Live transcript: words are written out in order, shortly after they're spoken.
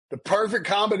The perfect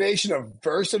combination of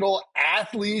versatile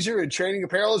athleisure and training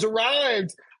apparel has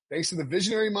arrived. Thanks to the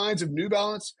visionary minds of New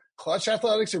Balance, Clutch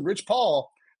Athletics, and Rich Paul,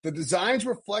 the designs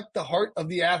reflect the heart of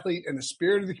the athlete and the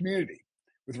spirit of the community.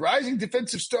 With rising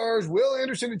defensive stars Will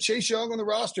Anderson and Chase Young on the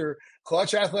roster,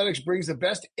 Clutch Athletics brings the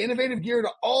best innovative gear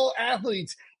to all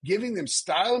athletes, giving them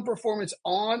style and performance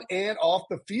on and off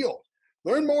the field.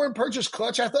 Learn more and purchase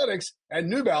Clutch Athletics at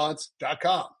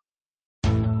newbalance.com.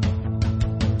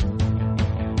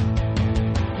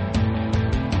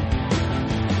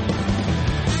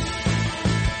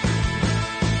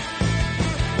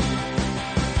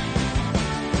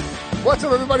 What's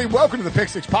up, everybody? Welcome to the Pick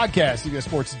Six Podcast, CBS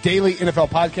Sports Daily NFL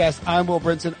Podcast. I'm Will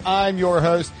Brinson. I'm your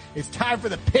host. It's time for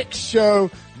the Pick Show,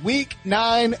 Week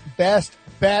 9 Best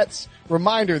Bets.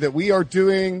 Reminder that we are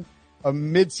doing a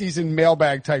mid-season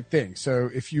mailbag type thing. So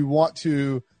if you want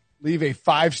to leave a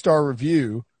 5-star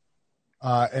review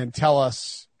and tell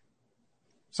us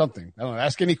something, I don't know,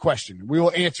 ask any question, we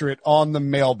will answer it on the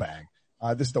mailbag.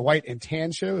 This is the White and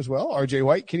Tan Show as well. RJ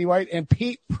White, Kenny White, and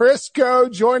Pete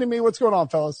Prisco joining me. What's going on,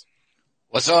 fellas?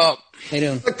 What's up? How you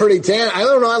doing? Look pretty tan. I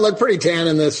don't know. I look pretty tan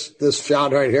in this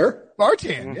shot right here. Are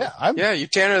tan, yeah. Yeah, you're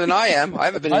tanner than I am. I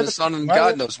haven't been in the sun in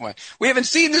God knows when. We haven't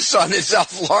seen the sun in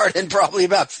South Florida in probably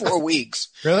about 4 weeks.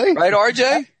 Really? Right,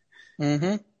 RJ? Mm-hmm.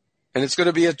 And it's going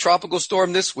to be a tropical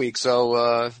storm this week.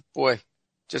 So, boy,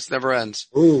 just never ends.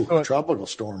 Ooh, tropical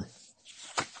storm.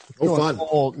 Oh, fun.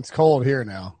 It's cold here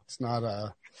now. It's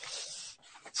not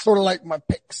sort of like my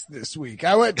picks this week.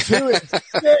 I went 2-6.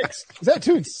 Is that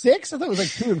 2-6? I thought it was like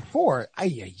 2-4.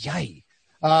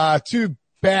 Ay. 2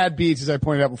 bad beats, as I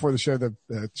pointed out before the show. The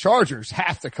Chargers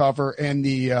have to cover, and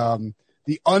the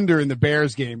under in the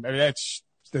Bears game. I mean, that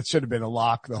should have been a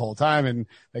lock the whole time, and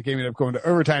that game ended up going to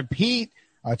overtime. Pete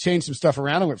changed some stuff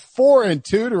around and went 4-2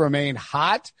 to remain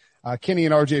hot. Kenny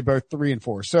and RJ both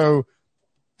 3-4. So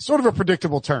sort of a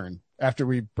predictable turn after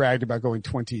we bragged about going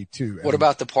 22. What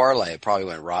about the parlay? It probably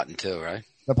went rotten too, right?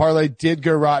 The parlay did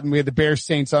go rotten. We had the Bears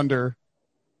Saints under,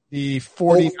 the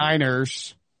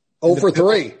 49ers.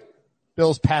 0-for-3.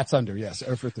 Bills Pats under, yes,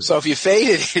 0-for-3. So if you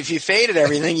faded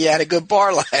everything, you had a good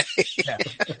parlay. Yeah.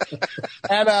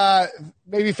 And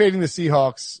maybe fading the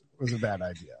Seahawks was a bad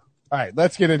idea. All right,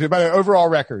 let's get into it. By the overall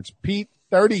records, Pete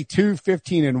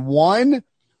 32-15-1,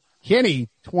 Kenny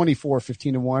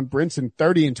 24-15-1, Brinson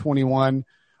 30-21.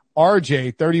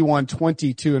 RJ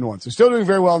 31-22-1. So still doing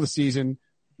very well in the season.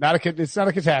 It's not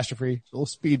a catastrophe. It's a little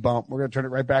speed bump. We're going to turn it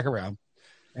right back around.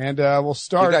 And we'll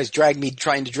start. You guys trying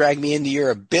to drag me into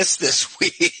your abyss this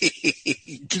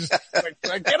week. Just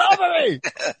get over me.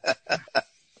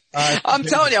 I'm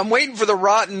telling you, I'm waiting for the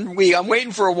rotten week. I'm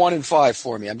waiting for a 1-5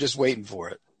 for me. I'm just waiting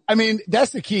for it. I mean,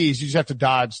 that's the key is you just have to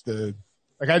dodge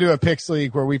like I do a picks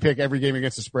league where we pick every game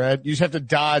against the spread. You just have to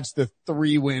dodge the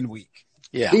 3-win week.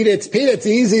 Yeah. Pete, it's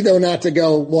easy though not to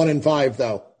go 1-5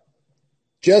 though.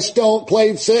 Just don't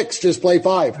play 6. Just play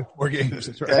 5. 4 games.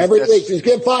 That's right. Every week. Just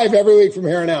get 5 every week from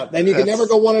here on out. Then you can never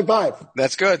go 1-5.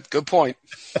 That's good. Good point.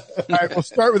 All right. We'll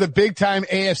start with a big time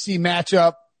AFC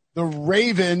matchup. The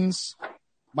Ravens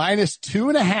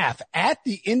 -2.5 at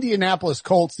the Indianapolis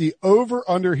Colts. The over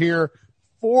under here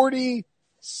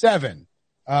 47.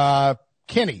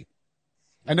 Kenny.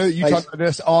 I know that you talked about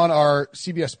this on our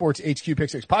CBS Sports HQ Pick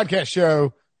Six podcast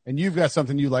show, and you've got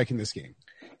something you like in this game.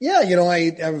 Yeah,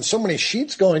 I have so many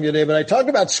sheets going today, but I talked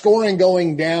about scoring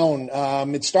going down.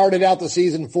 It started out the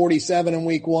season 47 in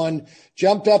week 1,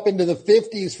 jumped up into the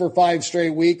 50s for 5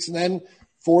 straight weeks, and then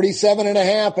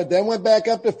 47.5, but then went back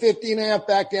up to 50.5,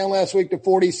 back down last week to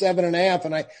 47.5.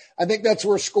 And I think that's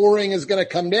where scoring is going to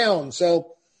come down.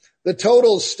 So the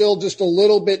total's still just a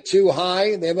little bit too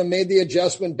high. They haven't made the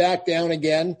adjustment back down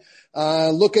again.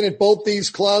 Looking at both these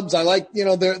clubs, I like,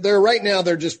 they're right now,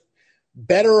 they're just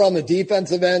better on the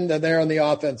defensive end than they're on the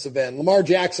offensive end. Lamar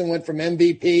Jackson went from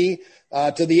MVP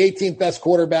to the 18th best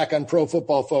quarterback on Pro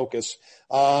Football Focus.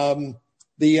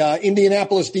 The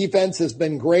Indianapolis defense has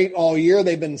been great all year.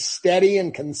 They've been steady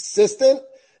and consistent.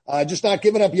 Just not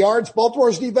giving up yards.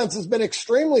 Baltimore's defense has been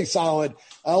extremely solid.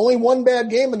 Only one bad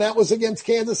game, and that was against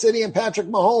Kansas City and Patrick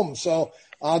Mahomes. So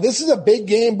this is a big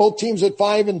game. Both teams at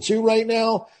 5-2 right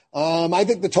now. I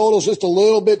think the total's just a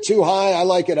little bit too high. I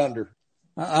like it under.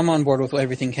 I'm on board with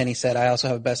everything Kenny said. I also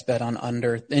have a best bet on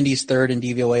under. Indy's 3rd in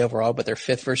DVOA overall, but they're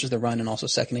 5th versus the run and also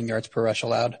 2nd in yards per rush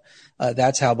allowed.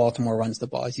 That's how Baltimore runs the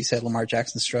ball. As you said, Lamar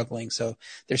Jackson's struggling. So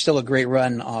there's still a great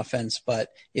run offense, but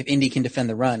if Indy can defend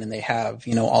the run, and they have,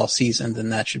 all season, then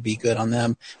that should be good on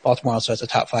them. Baltimore also has a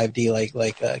top 5 D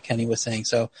like Kenny was saying.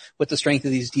 So with the strength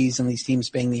of these Ds and these teams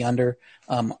paying the under,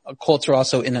 Colts are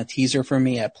also in a teaser for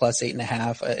me at plus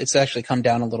 8.5. It's actually come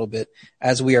down a little bit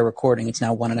as we are recording. It's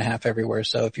now 1.5 everywhere.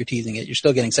 number. So if you're teasing it, you're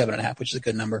still getting 7.5, which is a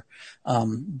good number.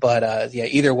 Yeah,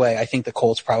 either way, I think the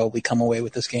Colts probably come away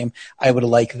with this game. I would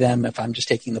like them if I'm just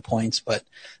taking the points, but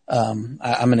I'm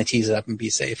going to tease it up and be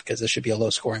safe because this should be a low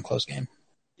scoring close game.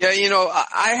 Yeah,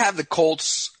 I have the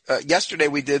Colts. Yesterday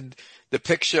we did the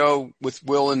pick show with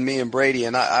Will and me and Brady,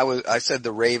 and I said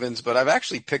the Ravens, but I've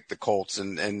actually picked the Colts,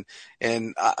 and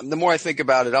the more I think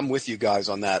about it, I'm with you guys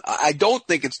on that. I don't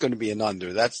think it's going to be an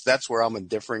under. That's where I'm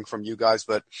differing from you guys,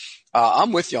 but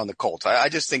I'm with you on the Colts. I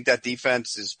just think that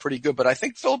defense is pretty good, but I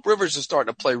think Phillip Rivers is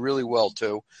starting to play really well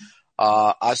too.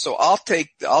 So I'll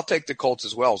take the Colts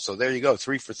as well. So there you go,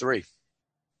 3 for 3.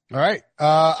 All right.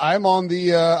 I'm on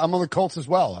the Colts as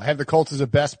well. I have the Colts as a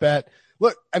best bet.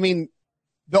 Look, I mean,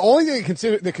 the only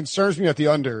thing that concerns me at the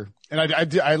under, and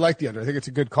I like the under. I think it's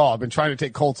a good call. I've been trying to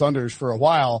take Colts unders for a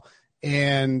while,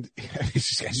 and I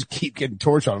just keep getting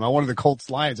torched on them. I wanted the Colts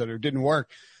Lions under. It didn't work.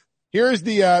 Here's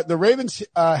the Ravens,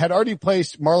 had already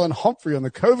placed Marlon Humphrey on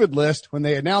the COVID list when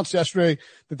they announced yesterday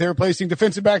that they were placing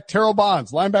defensive back Terrell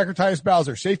Bonds, linebacker Tyus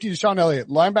Bowser, safety Deshaun Elliott,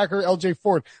 linebacker LJ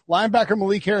Ford, linebacker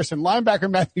Malik Harrison, linebacker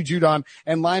Matthew Judon,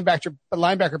 and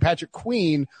linebacker Patrick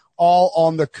Queen, all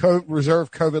on the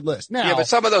reserve COVID list. Now, yeah, but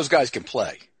some of those guys can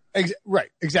play. Right.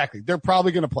 Exactly. They're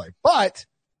probably going to play, but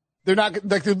they're not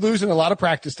they're losing a lot of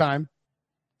practice time.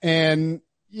 And,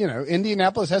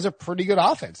 Indianapolis has a pretty good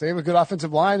offense. They have a good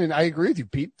offensive line. And I agree with you,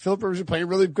 Pete. Phillip Rivers is playing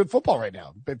really good football right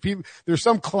now, but there's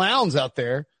some clowns out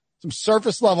there, some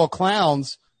surface level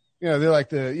clowns. They're like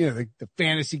the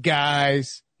fantasy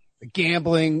guys, the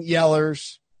gambling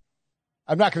yellers.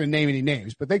 I'm not going to name any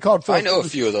names, but they called Phillip. I know a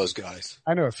few of those guys.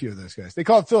 They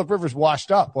called Phillip Rivers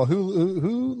washed up. Well,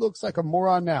 who looks like a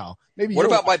moron now? Maybe. What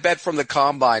about my bet from the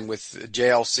combine with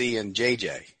JLC and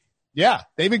JJ? Yeah,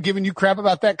 they've been giving you crap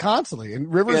about that constantly.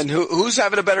 And Rivers. And who's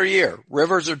having a better year,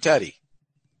 Rivers or Teddy?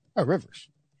 Oh, Rivers.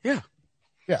 Yeah.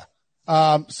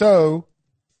 So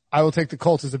I will take the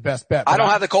Colts as the best bet. I don't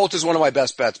have the Colts as one of my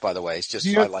best bets, by the way. It's just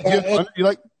I like it.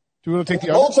 Do you want to take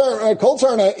the Colts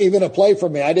aren't even a play for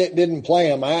me. I didn't play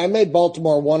them. I made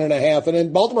Baltimore 1.5, and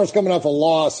then Baltimore's coming off a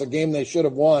loss, a game they should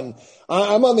have won.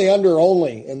 I'm on the under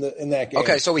only in that game.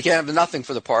 Okay, so we can have nothing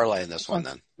for the parlay in this one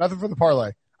then. Nothing for the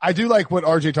parlay. I do like what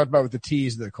RJ talked about with the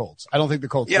tees of the Colts. I don't think the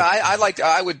Colts. Yeah, I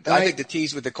think the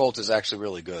tees with the Colts is actually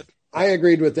really good. I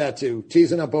agreed with that too.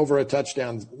 Teasing up over a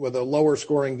touchdown with a lower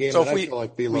scoring game. So we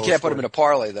can't put them in a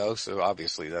parlay though, so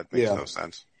obviously that makes no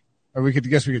sense. Or we could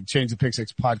change the Pick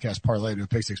Six podcast parlay to a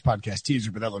Pick Six podcast teaser,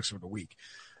 but that looks sort of weak.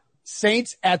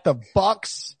 Saints at the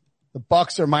Bucks. The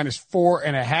Bucks are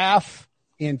 -4.5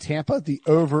 in Tampa. The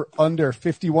over under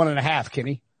 51.5.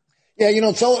 Kenny.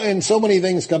 Yeah, so many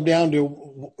things come down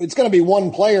to it's going to be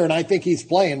one player, and I think he's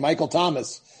playing Michael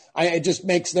Thomas. It just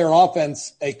makes their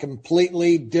offense a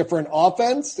completely different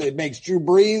offense. It makes Drew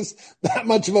Brees that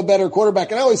much of a better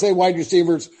quarterback. And I always say wide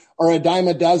receivers are a dime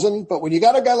a dozen, but when you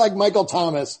got a guy like Michael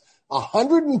Thomas,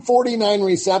 149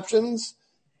 receptions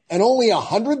and only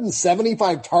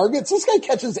 175 targets. This guy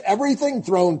catches everything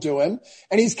thrown to him,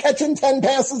 and he's catching 10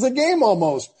 passes a game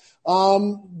almost.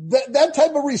 That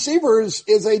type of receiver is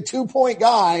a 2-point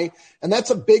guy, and that's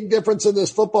a big difference in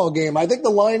this football game. I think the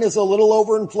line is a little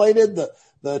overinflated.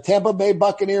 The Tampa Bay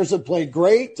Buccaneers have played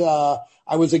great.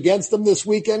 I was against them this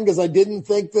weekend because I didn't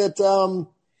think that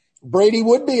Brady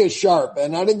would be as sharp,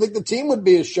 and I didn't think the team would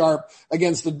be as sharp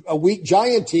against a weak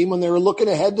Giant team when they were looking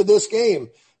ahead to this game.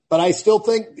 But I still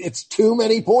think it's too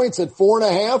many points at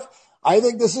 4.5. I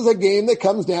think this is a game that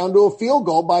comes down to a field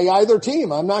goal by either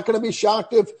team. I'm not going to be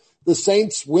shocked if the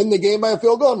Saints win the game by a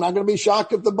field goal. I'm not going to be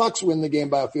shocked if the Bucs win the game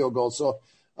by a field goal. So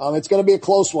it's going to be a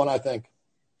close one, I think.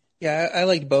 Yeah, I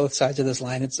like both sides of this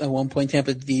line. It's at one point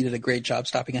Tampa D did a great job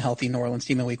stopping a healthy New Orleans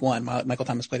team in week 1. Michael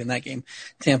Thomas played in that game.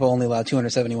 Tampa only allowed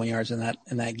 271 yards in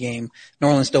that game. New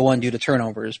Orleans still won due to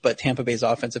turnovers, but Tampa Bay's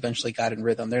offense eventually got in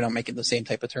rhythm. They're not making the same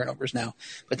type of turnovers now.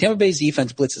 But Tampa Bay's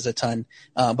defense blitzes a ton.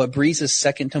 But Breeze is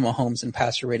second to Mahomes in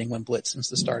passer rating when blitzed since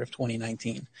the start of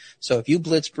 2019. So if you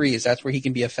blitz Breeze, that's where he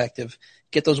can be effective.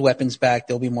 Get those weapons back.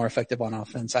 They'll be more effective on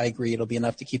offense. I agree. It'll be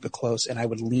enough to keep it close. And I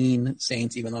would lean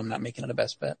Saints, even though I'm not making it a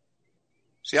best bet.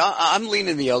 See, I'm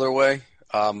leaning the other way.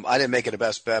 I didn't make it a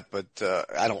best bet, but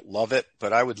I don't love it.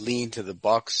 But I would lean to the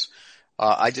Bucks.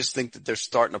 I just think that they're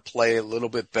starting to play a little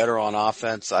bit better on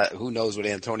offense. Who knows what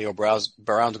Antonio Brown's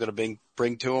going to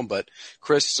bring to him? But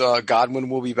Chris Godwin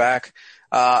will be back.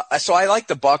 So I like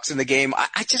the Bucks in the game.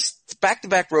 I just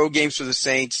back-to-back road games for the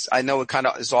Saints. I know it kind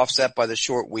of is offset by the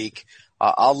short week.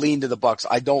 I'll lean to the Bucks.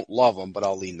 I don't love them, but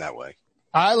I'll lean that way.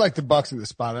 I like the Bucks in this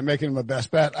spot. I'm making them a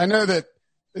best bet. I know that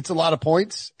it's a lot of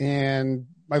points, and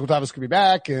Michael Thomas could be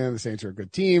back, and the Saints are a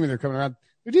good team, and they're coming around.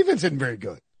 Their defense isn't very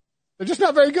good. They're just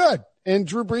not very good. and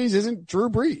Drew Brees isn't Drew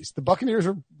Brees. The Buccaneers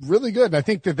are really good. And I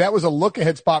think that was a look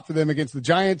ahead spot for them against the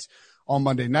Giants on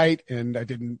Monday night. And I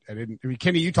mean,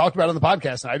 Kenny, you talked about it on the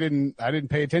podcast and I didn't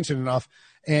pay attention enough.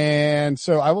 And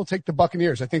so I will take the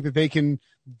Buccaneers. I think that they can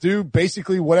do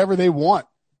basically whatever they want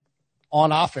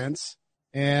on offense.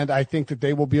 And I think that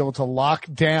they will be able to lock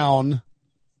down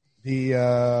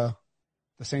the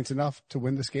Saints enough to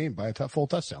win this game by a full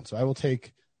touchdown. So I will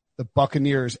take the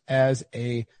Buccaneers as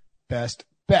a best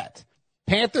bet.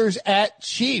 Panthers at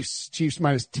Chiefs. Chiefs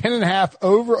minus 10.5,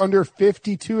 over under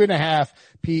 52.5.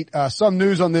 Pete, some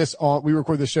news on this. We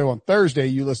record the show on Thursday.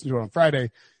 You listen to it on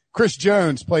Friday. Chris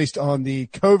Jones placed on the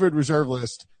COVID reserve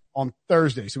list on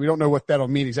Thursday. So we don't know what that'll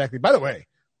mean exactly. By the way,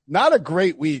 not a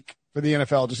great week for the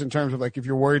NFL, just in terms of like, if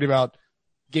you're worried about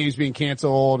games being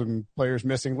canceled and players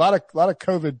missing, a lot of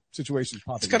COVID situations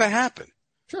popping. It's going to happen.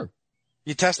 Sure.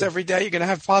 You test every day, you're going to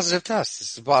have positive tests.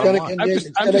 It's the bottom line. It's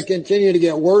going to continue to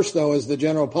get worse, though, as the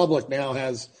general public now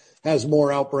has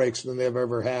more outbreaks than they've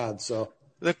ever had. So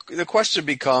the question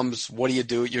becomes, what do you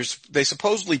do? They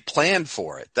supposedly planned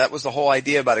for it. That was the whole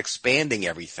idea about expanding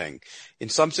everything. In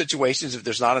some situations, if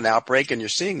there's not an outbreak and you're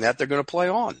seeing that, they're going to play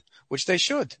on, which they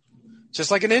should.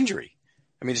 Just like an injury.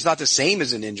 I mean, it's not the same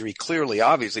as an injury, clearly,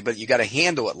 obviously, but you got to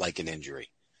handle it like an injury.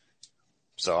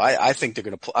 So I think they're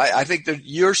going to I think that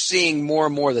you're seeing more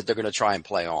and more that they're going to try and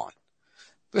play on.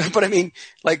 But I mean,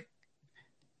 like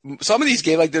some of these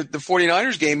games, like the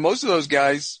 49ers game, most of those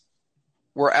guys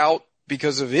were out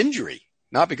because of injury,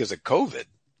 not because of COVID.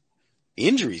 The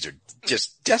injuries are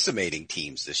just decimating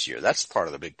teams this year. That's part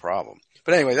of the big problem.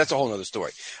 But anyway, that's a whole other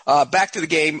story. Back to the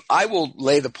game. I will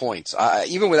lay the points.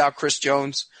 Even without Chris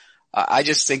Jones, I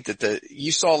just think that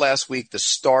you saw last week the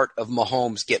start of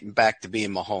Mahomes getting back to being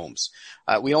Mahomes.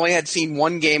 We only had seen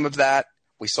one game of that.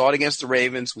 We saw it against the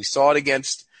Ravens. We saw it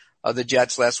against the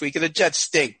Jets last week, and the Jets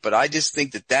stink, but I just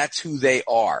think that that's who they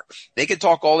are. They can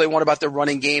talk all they want about their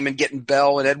running game and getting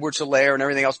Bell and Edwards-Helaire and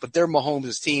everything else, but they're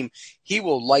Mahomes' team. He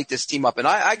will light this team up, and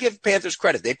I give Panthers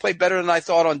credit. They played better than I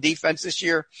thought on defense this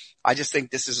year. I just think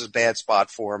this is a bad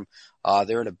spot for them.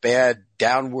 They're in a bad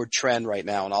downward trend right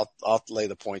now, and I'll lay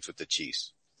the points with the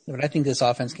Chiefs. But I think this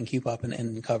offense can keep up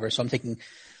and cover, so I'm taking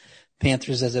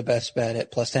Panthers as a best bet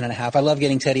at plus 10.5. I love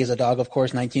getting Teddy as a dog, of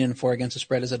course, 19-4 against the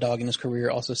spread as a dog in his career,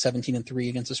 also 17-3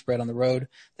 against the spread on the road.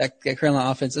 That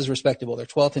Carolina offense is respectable. They're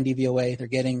 12th in DVOA. They're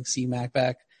getting C-Mac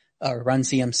back, run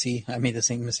CMC. I made the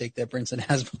same mistake that Brinson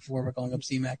has before. We're calling up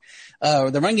C-Mac.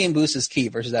 The run game boost is key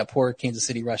versus that poor Kansas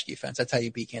City rush defense. That's how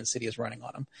you beat Kansas City, is running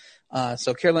on them.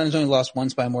 So Carolina's only lost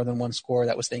once by more than one score.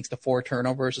 That was thanks to 4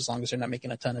 turnovers, as long as they're not making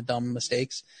a ton of dumb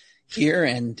mistakes here,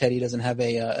 and Teddy doesn't have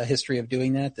a history of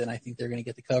doing that, then I think they're going to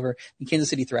get the cover. And Kansas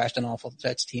City thrashed an awful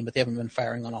Jets team, but they haven't been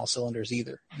firing on all cylinders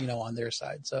either, on their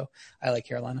side. So I like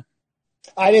Carolina.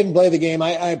 I didn't play the game.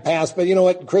 I passed, but you know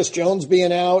what? Chris Jones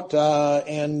being out,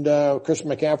 and Christian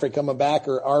McCaffrey coming back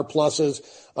are pluses.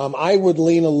 I would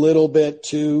lean a little bit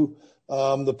to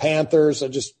the Panthers.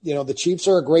 The Chiefs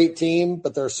are a great team,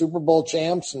 but they're Super Bowl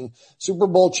champs, and Super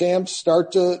Bowl champs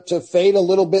start to fade a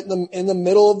little bit in the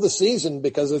middle of the season,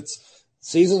 because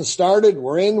season started.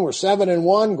 We're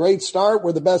 7-1, great start.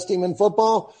 We're the best team in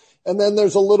football. And then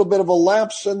there's a little bit of a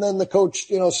lapse, and then the coach,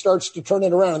 starts to turn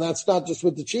it around. And that's not just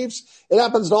with the Chiefs. It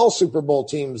happens to all Super Bowl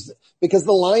teams, because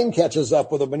the line catches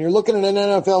up with them. When you're looking at an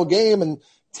NFL game and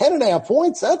 10.5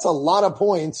 points, that's a lot of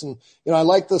points. And, I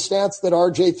like the stats that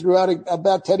RJ threw out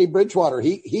about Teddy Bridgewater.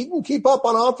 He can keep up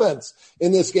on offense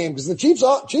in this game, because the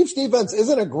Chiefs defense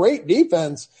isn't a great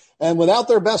defense. And without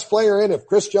their best player in, if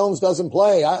Chris Jones doesn't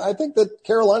play, I think that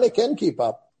Carolina can keep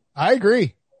up. I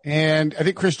agree. And I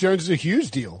think Chris Jones is a huge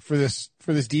deal for this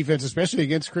defense, especially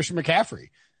against Christian McCaffrey.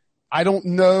 I don't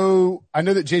know. I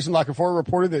know that Jason LaCanfora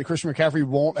reported that Christian McCaffrey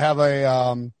won't have they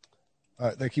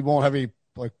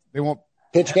won't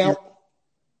pitch count.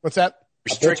 What's that?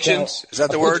 Restrictions? Is that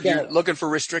the word? You're looking for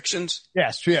restrictions?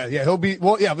 Yes. Yeah. He'll be, we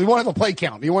won't have a play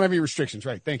count. He won't have any restrictions.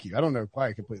 Right. Thank you. I don't know why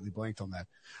I completely blanked on that.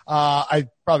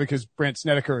 Probably because Brent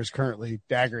Snedeker is currently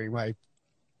daggering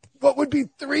what would be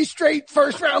 3 straight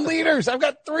first-round leaders. I've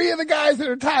got 3 of the guys that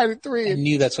are tied at 3. I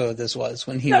knew that's what this was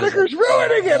when Snedeker's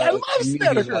ruining it. I love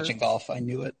Snedeker. He was watching golf. I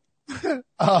knew it.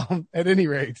 At any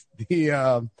rate,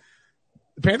 the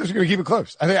Panthers are going to keep it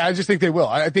close. I just think they will.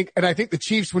 I think the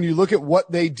Chiefs, when you look at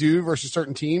what they do versus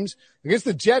certain teams against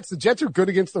the Jets are good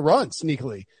against the run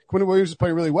sneakily. Quinn Williams is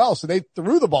playing really well, so they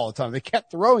threw the ball a ton. They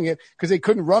kept throwing it because they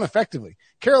couldn't run effectively.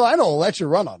 Carolina will let you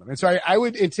run on them. And so I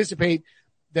would anticipate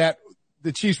that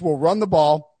the Chiefs will run the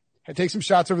ball and take some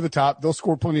shots over the top. They'll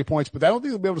score plenty of points, but I don't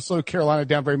think they'll be able to slow Carolina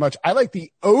down very much. I like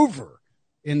the over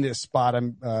in this spot. I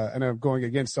know I'm going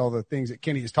against all the things that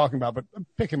Kenny is talking about, but I'm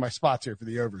picking my spots here for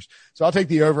the overs. So I'll take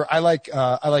the over. I like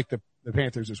the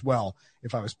Panthers as well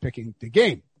if I was picking the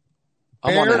game.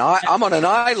 I'm on an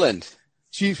island.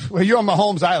 Chief, well, you're on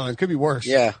Mahomes Island. Could be worse.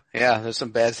 Yeah. There's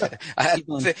some bad.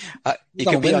 You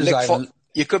could be on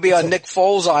Nick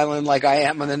Foles Island like I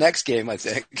am on the next game, I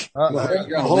think.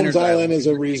 Mahomes Island is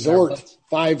a resort,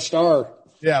 5-star.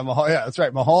 Yeah, that's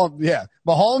right.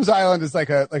 Mahomes Island is like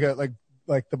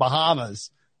the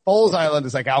Bahamas. Foles Island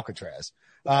is like Alcatraz.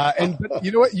 But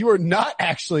you know what? You are not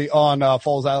actually on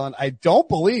Foles Island, I don't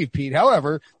believe, Pete.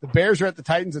 However, the Bears are at the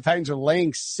Titans. The Titans are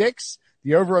laying 6.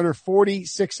 The over under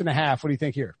 46.5. What do you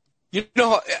think here? You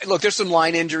know, look, there's some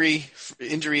line injury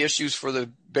issues for the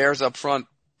Bears up front,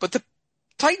 but the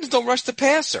Titans don't rush the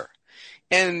passer.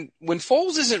 And when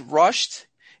Foles isn't rushed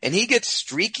and he gets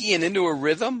streaky and into a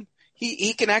rhythm,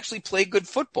 he can actually play good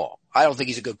football. I don't think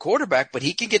he's a good quarterback, but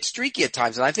he can get streaky at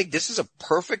times. And I think this is a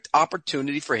perfect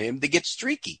opportunity for him to get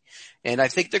streaky. And I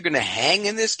think they're going to hang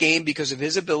in this game because of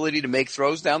his ability to make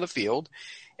throws down the field.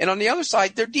 And on the other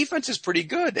side, their defense is pretty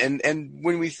good. And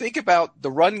when we think about the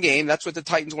run game, that's what the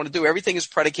Titans want to do. Everything is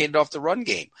predicated off the run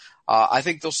game. I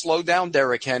think they'll slow down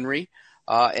Derrick Henry.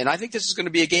 And I think this is going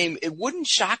to be a game. It wouldn't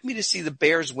shock me to see the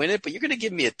Bears win it, but you're going to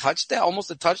give me a touchdown,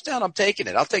 almost a touchdown. I'm taking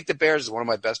it. I'll take the Bears as one of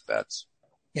my best bets.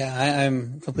 Yeah,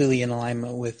 I'm completely in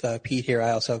alignment with Pete here.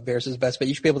 I also have Bears as best, but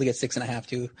you should be able to get 6.5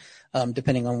 too,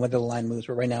 depending on whether the line moves.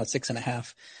 But right now it's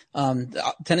 6.5.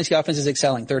 The Tennessee offense is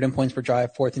excelling, 3rd in points per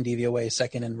drive, 4th in DVOA,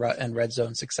 2nd in red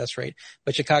zone success rate.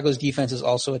 But Chicago's defense is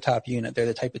also a top unit. They're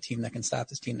the type of team that can stop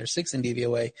this team. They're 6th in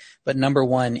DVOA, but number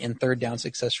 1 in 3rd down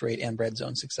success rate and red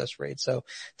zone success rate. So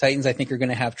Titans, I think, are going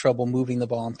to have trouble moving the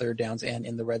ball on 3rd downs and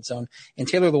in the red zone. And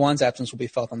Taylor Lewan's absence will be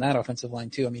felt on that offensive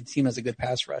line too. I mean, the team has a good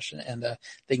pass rush, and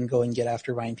they can go and get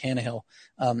after Ryan Tannehill.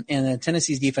 And then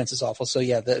Tennessee's defense is awful. So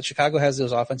yeah, Chicago has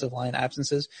those offensive line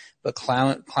absences, but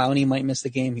Clowney might miss the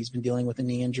game. He's been dealing with a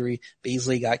knee injury.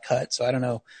 Beasley got cut. So I don't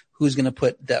know who's going to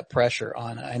put that pressure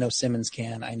on. I know Simmons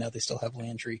can. I know they still have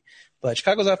Landry, but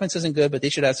Chicago's offense isn't good, but they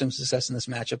should have some success in this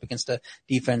matchup against a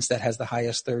defense that has the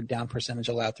highest 3rd down percentage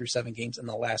allowed through 7 games in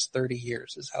the last 30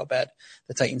 years is how bad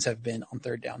the Titans have been on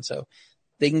 3rd down. So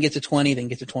they can get to 20, they can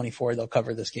get to 24. They'll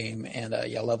cover this game. And I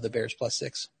love the Bears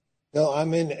 +6. No,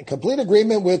 I'm in complete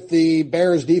agreement with the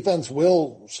Bears defense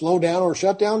will slow down or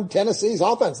shut down Tennessee's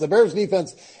offense. The Bears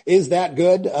defense is that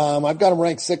good. I've got them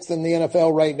ranked 6th in the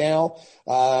NFL right now.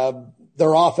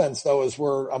 Their offense though is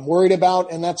where I'm worried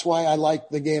about. And that's why I like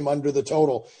the game under the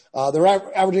total. They're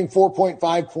averaging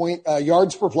 4.5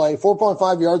 yards per play,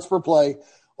 4.5 yards per play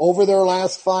over their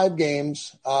last 5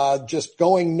 games, just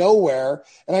going nowhere.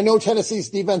 And I know Tennessee's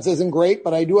defense isn't great,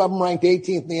 but I do have them ranked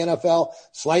 18th in the NFL,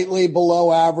 slightly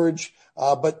below average.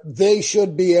 But they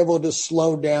should be able to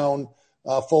slow down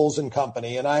Foles and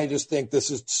company. And I just think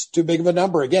this is too big of a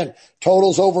number. Again,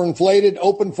 totals overinflated,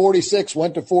 open 46,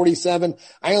 went to 47.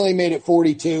 I only made it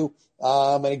 42.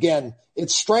 And again,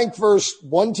 it's strength versus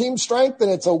one team strength,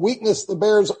 and it's a weakness. The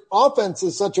Bears offense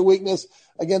is such a weakness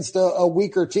against a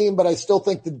weaker team, but I still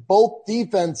think that both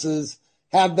defenses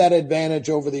have that advantage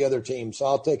over the other team. So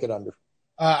I'll take it under.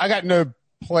 I got no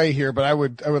play here, but I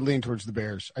would lean towards the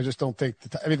Bears. I just don't think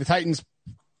the Titans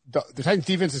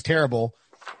defense is terrible.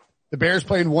 The Bears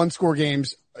played 1-score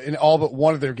games in all but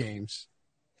one of their games,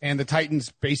 and the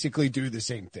Titans basically do the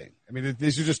same thing. I mean,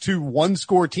 these are just 2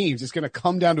 1-score teams. It's going to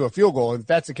come down to a field goal. If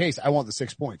that's the case, I want the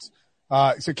 6 points.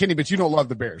 So Kenny, but you don't love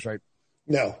the Bears, right?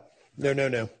 No.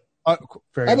 I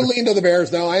haven't leaned to the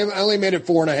Bears, though. I only made it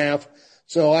 4.5.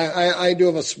 So I do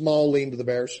have a small lean to the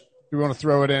Bears. You want to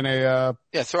throw it in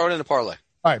throw it in a parlay.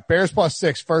 All right. Bears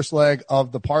 +6, first leg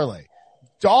of the parlay.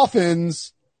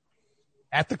 Dolphins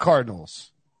at the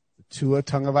Cardinals. The Tua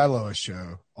Tagovailoa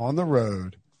show on the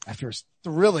road after his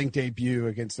thrilling debut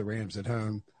against the Rams at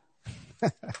home.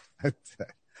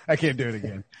 I can't do it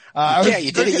again.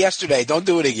 You did it yesterday. Don't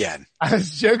do it again. I was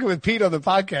joking with Pete on the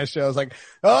podcast show. I was like,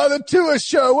 the Tua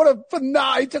show. What a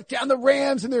phenomenal. He took down the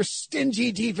Rams and their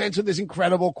stingy defense with this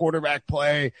incredible quarterback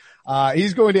play.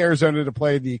 He's going to Arizona to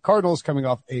play the Cardinals coming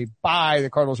off a bye. The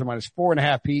Cardinals are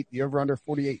 -4.5, Pete. The over under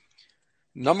 48.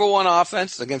 Number 1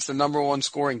 offense against the number 1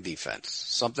 scoring defense.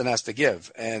 Something has to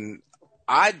give. And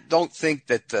I don't think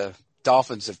that the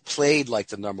Dolphins have played like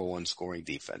the number 1 scoring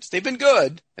defense. They've been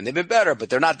good and they've been better, but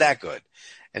they're not that good.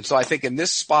 And so I think in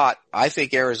this spot, I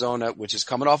think Arizona, which is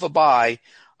coming off a bye,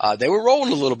 they were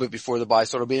rolling a little bit before the bye,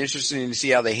 so it'll be interesting to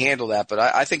see how they handle that. But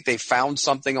I think they found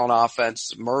something on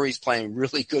offense. Murray's playing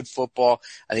really good football.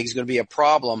 I think he's going to be a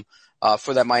problem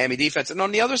for that Miami defense. And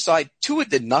on the other side, Tua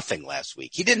did nothing last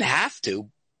week. He didn't have to,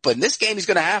 but in this game he's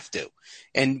going to have to.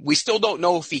 And we still don't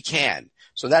know if he can.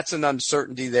 So that's an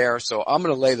uncertainty there. So I'm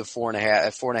going to lay the 4.5.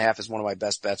 4.5 is one of my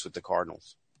best bets with the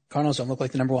Cardinals. Cardinals don't look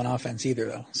like the number one offense either,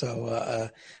 though. So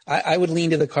I would lean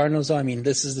to the Cardinals, though. I mean,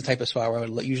 this is the type of spot where I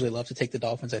would usually love to take the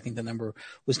Dolphins. I think the number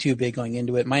was too big going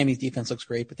into it. Miami's defense looks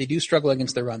great, but they do struggle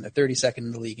against the run. They're 32nd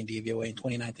in the league in DVOA and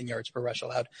 29th in yards per rush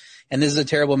allowed. And this is a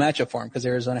terrible matchup for them because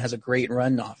Arizona has a great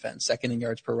run offense, second in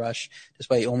yards per rush,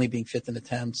 despite only being fifth in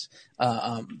attempts.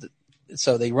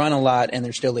 So they run a lot and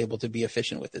they're still able to be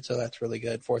efficient with it. So that's really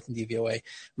good. Fourth in DVOA.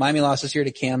 Miami lost this year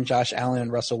to Cam, Josh Allen,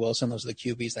 and Russell Wilson. Those are the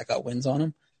QBs that got wins on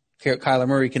them. Kyler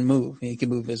Murray can move. He can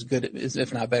move as good as,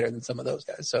 if not better than some of those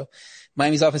guys. So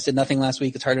Miami's offense did nothing last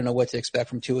week. It's hard to know what to expect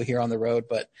from Tua here on the road,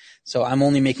 but so I'm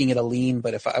only making it a lean,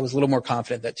 but if I was a little more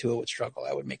confident that Tua would struggle,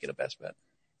 I would make it a best bet.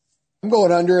 I'm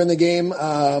going under in the game.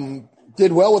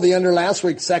 Did well with the under last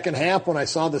week, second half. When I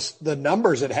saw the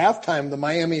numbers at halftime, the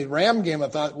Miami Ram game, I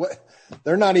thought, what?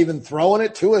 They're not even throwing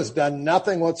it. Tua's done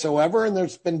nothing whatsoever. And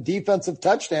there's been defensive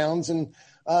touchdowns and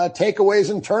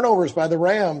takeaways and turnovers by the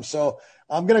Rams. So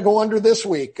I'm going to go under this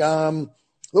week. The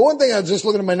one thing I was just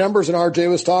looking at my numbers and RJ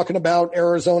was talking about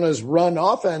Arizona's run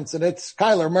offense, and it's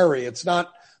Kyler Murray. It's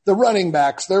not the running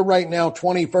backs. They're right now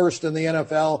 21st in the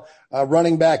NFL,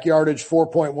 running back yardage,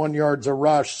 4.1 yards a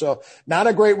rush. So not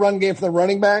a great run game for the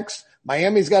running backs.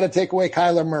 Miami's got to take away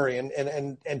Kyler Murray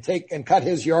and cut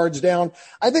his yards down.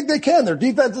 I think they can. Their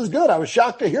defense is good. I was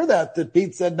shocked to hear that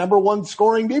Pete said number one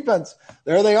scoring defense.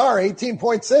 There they are,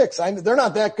 18.6. They're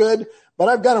not that good, but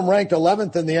I've got them ranked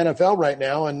 11th in the NFL right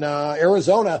now. And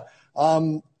Arizona,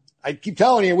 I keep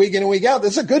telling you week in and week out,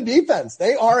 this is a good defense.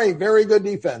 They are a very good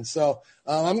defense. So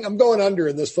I'm going under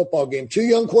in this football game. 2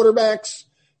 young quarterbacks,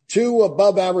 2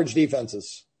 above average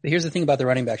defenses. But here's the thing about the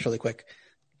running backs really quick.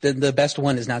 The best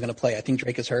one is not going to play. I think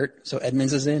Drake is hurt, so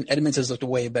Edmonds is in. Edmonds has looked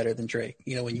way better than Drake,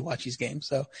 when you watch these games.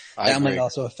 So that might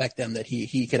also affect them that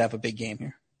he could have a big game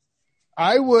here.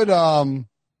 I would I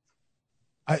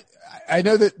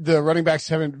know that the running backs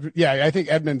haven't. Yeah, I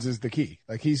think Edmonds is the key.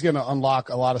 Like he's going to unlock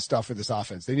a lot of stuff for this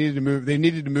offense. They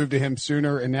needed to move to him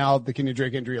sooner, and now the Kenyon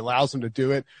Drake injury allows them to do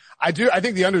it. I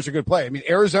think the unders are a good play. I mean,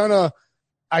 Arizona.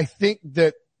 I think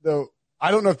that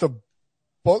I don't know if the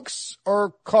books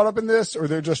are caught up in this or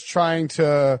they're just trying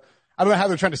to. I don't know how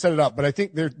they're trying to set it up, but I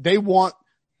think they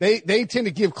tend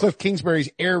to give Cliff Kingsbury's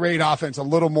air raid offense a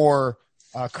little more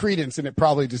credence than it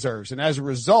probably deserves, and as a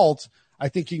result. I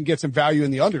think you can get some value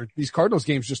in the under. These Cardinals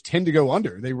games just tend to go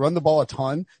under. They run the ball a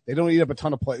ton. They don't eat up a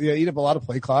ton of play. They eat up a lot of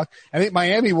play clock. I think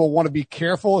Miami will want to be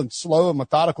careful and slow and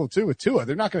methodical too with Tua.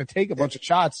 They're not going to take a bunch of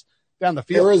shots down the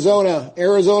field.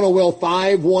 Arizona will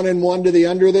 5-1-1 to the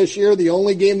under this year. The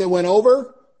only game that went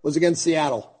over was against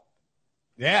Seattle.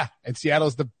 Yeah. And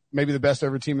Seattle's maybe the best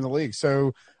ever team in the league.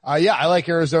 So, I like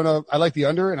Arizona. I like the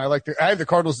under and I have the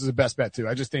Cardinals as the best bet too.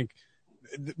 I just think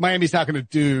Miami's not going to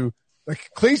do,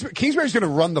 like Kingsbury's going to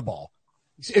run the ball.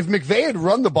 If McVay had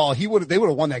run the ball, they would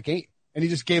have won that game. And he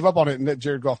just gave up on it and let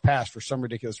Jared Goff pass for some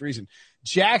ridiculous reason.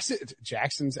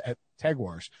 Jackson's at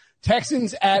Jaguars.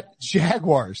 Texans at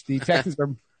Jaguars. The Texans are,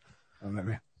 oh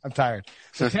man, I'm tired.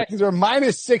 The Texans are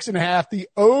 -6.5. The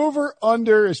over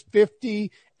under is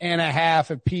 50.5.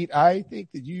 And Pete, I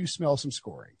think that you smell some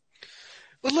scoring.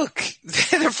 But look,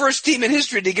 they're the first team in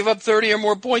history to give up 30 or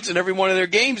more points in every one of their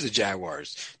games, the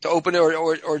Jaguars, to open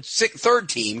or third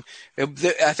team.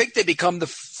 I think they become the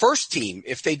first team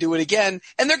if they do it again,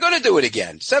 and they're going to do it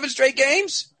again. 7 straight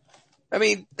games? I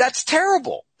mean, that's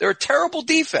terrible. They're a terrible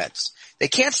defense. They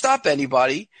can't stop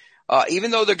anybody. Even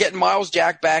though they're getting Myles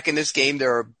Jack back in this game,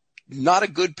 they're not a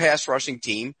good pass rushing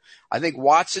team. I think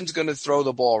Watson's going to throw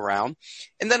the ball around.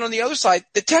 And then on the other side,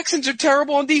 the Texans are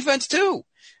terrible on defense too.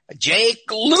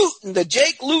 The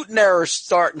Jake Luton era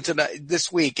starting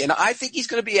this week. And I think he's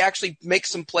going to actually make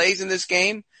some plays in this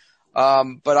game.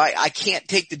 But I can't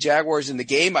take the Jaguars in the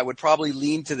game. I would probably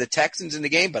lean to the Texans in the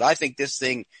game, but I think this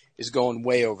thing is going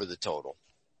way over the total.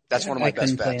 That's one of my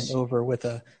best bets. I couldn't play over with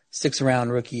a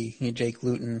 6th-round rookie, Jake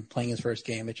Luton, playing his first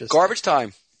game. It just garbage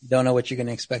time. Don't know what you're going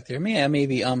to expect there. Yeah,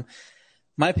 maybe.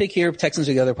 My pick here, Texans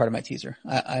are the other part of my teaser.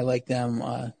 I like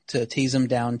them to tease them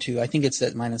down to, I think it's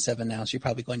at -7 now, so you're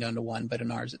probably going down to 1, but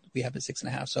in ours we have it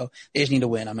 6.5. So they just need to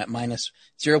win. I'm at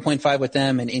 -0.5 with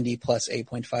them and Indy plus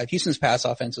 8.5. Houston's pass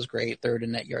offense is great, 3rd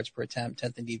in net yards per attempt,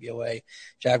 10th in DVOA.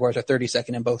 Jaguars are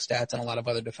 32nd in both stats and a lot of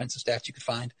other defensive stats you could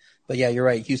find. But yeah, you're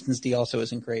right. Houston's D also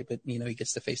isn't great, but he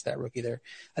gets to face that rookie there.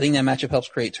 I think that matchup helps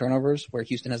create turnovers where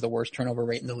Houston has the worst turnover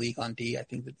rate in the league on D. I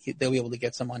think that they'll be able to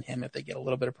get some on him if they get a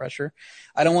little bit of pressure.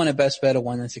 I don't want to best bet a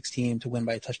 1-6 team to win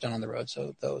by a touchdown on the road.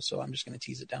 So I'm just going to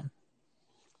tease it down.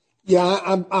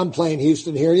 Yeah, I'm playing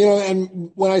Houston here.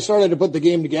 And when I started to put the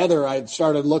game together, I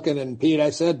started looking and Pete,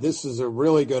 I said, this is a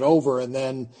really good over. And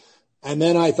then And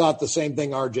then I thought the same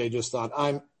thing RJ just thought.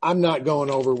 I'm not going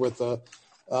over with a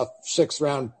 6th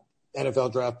round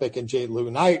NFL draft pick in Jay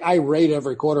Luton. I rate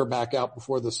every quarterback out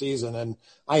before the season, and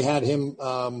I had him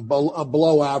a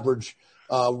below average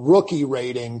rookie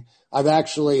rating. I've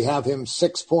actually have him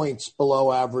 6 points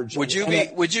below average. Would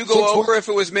you go over if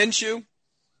it was Minshew?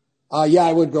 Yeah,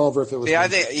 I would go over if it was. Yeah,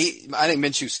 Minshew. I think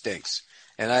Minshew stinks.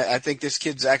 And I think this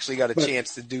kid's actually got a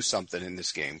chance to do something in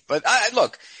this game. But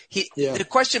the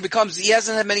question becomes, he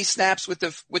hasn't had many snaps with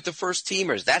the first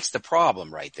teamers. That's the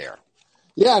problem right there.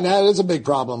 Yeah, and that is a big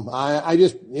problem. I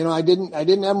just, I didn't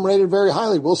have him rated very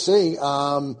highly. We'll see.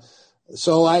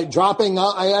 So I have a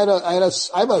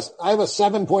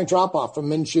 7-point drop off from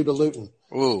Minshew to Luton.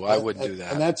 Ooh, I wouldn't do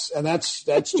that. And that's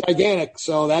gigantic.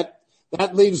 So that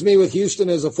leaves me with Houston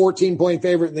as a 14-point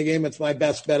favorite in the game. It's my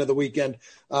best bet of the weekend.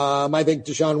 I think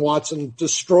Deshaun Watson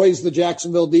destroys the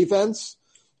Jacksonville defense,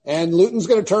 and Luton's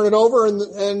going to turn it over.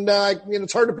 And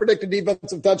it's hard to predict a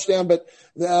defensive touchdown, but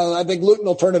I think Luton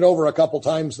will turn it over a couple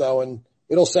times though, and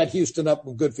it'll set Houston up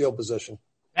with good field position.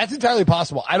 That's entirely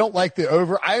possible. I don't like the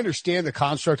over. I understand the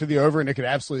construct of the over, and it could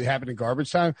absolutely happen in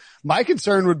garbage time. My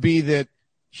concern would be that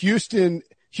Houston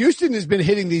has been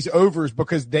hitting these overs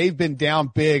because they've been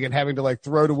down big and having to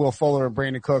throw to Will Fuller and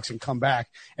Brandon Cooks and come back.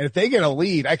 And if they get a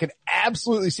lead, I could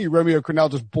absolutely see Romeo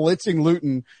Crennel just blitzing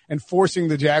Luton and forcing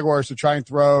the Jaguars to try and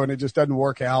throw, and it just doesn't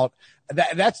work out.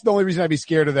 That's the only reason I'd be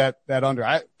scared of that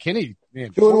under. Kenny,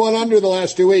 man. 2-1 under the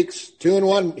last 2 weeks.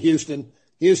 2-1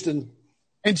 Houston.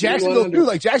 And Jacksonville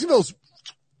too. Jacksonville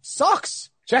sucks.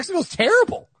 Jacksonville's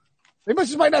terrible. They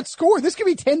just might not score. This could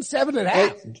be 10-7 at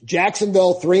half. Hey,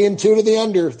 Jacksonville 3-2 to the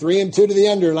under. 3-2 to the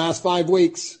under last 5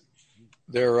 weeks.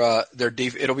 They're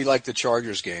deep. It'll be like the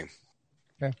Chargers game.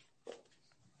 Okay.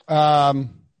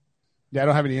 Yeah, I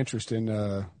don't have any interest in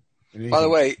By the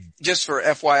way, just for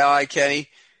FYI, Kenny,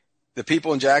 the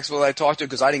people in Jacksonville I talked to,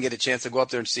 because I didn't get a chance to go up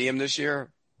there and see him this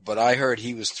year, but I heard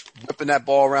he was whipping that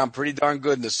ball around pretty darn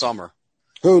good in the summer.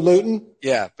 Who, Luton?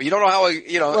 Yeah, but you don't know how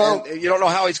you don't know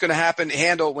how he's going to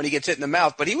handle it when he gets hit in the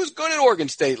mouth. But he was good at Oregon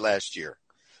State last year.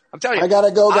 I'm telling you, I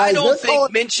gotta go, guys. I don't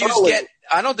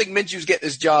think Minshew's getting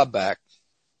his job back.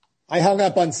 I hung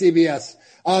up on CBS.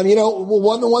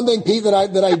 One thing, Pete,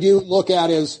 that I do look at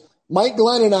is Mike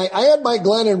Glennon. I had Mike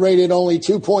Glennon rated only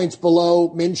 2 points below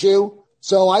Minshew,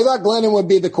 so I thought Glennon would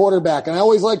be the quarterback. And I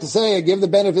always like to say, I give the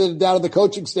benefit of the doubt of the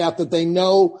coaching staff that they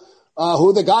know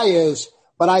who the guy is.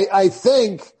 But I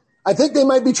think they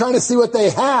might be trying to see what they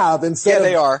have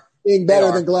instead of being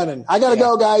better than Glennon. I gotta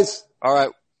go, guys. All right.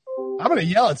 I'm gonna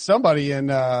yell at somebody and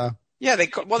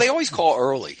they always call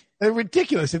early. They're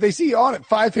ridiculous. If they see you on at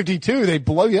 5:52, they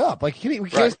blow you up. You're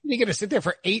going to sit there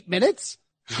for 8 minutes?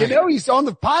 He's on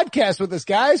the podcast with us,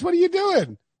 guys. What are you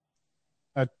doing?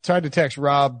 I tried to text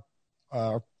Rob,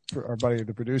 our buddy,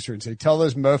 the producer, and say, tell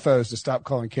those mofos to stop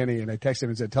calling Kenny. And I texted him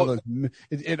and said,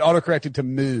 it autocorrected to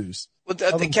moose. Well,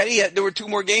 Kenny, there were 2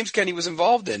 more games Kenny was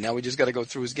involved in. Now we just got to go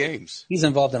through his games. He's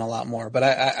involved in a lot more, but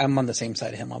I'm on the same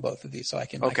side of him on both of these, so I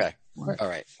can. Okay. All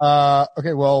right.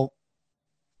 Okay. Well,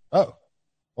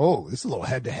 this is a little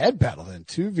head-to-head battle then.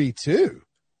 2v2.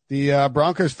 The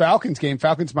Broncos Falcons game.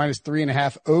 Falcons minus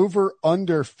 3.5 over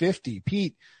under 50.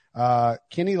 Pete,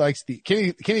 Kenny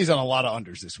Kenny's on a lot of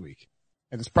unders this week,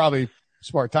 and it's probably a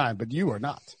smart time, but you are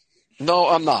not. No,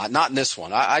 I'm not. Not in this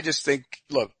one. I just think,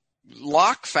 look,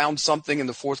 Locke found something in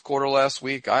the fourth quarter last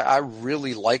week. I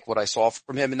really like what I saw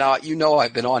from him. And now,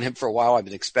 I've been on him for a while. I've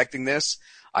been expecting this.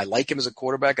 I like him as a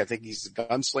quarterback. I think he's a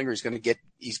gunslinger.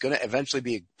 He's going to eventually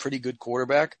be a pretty good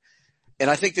quarterback. And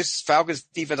I think this Falcons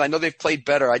defense, I know they've played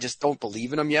better. I just don't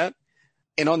believe in them yet.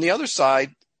 And on the other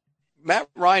side, Matt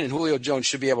Ryan and Julio Jones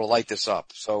should be able to light this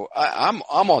up. So I'm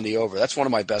on the over. That's one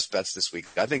of my best bets this week.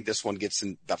 I think this one gets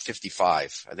in about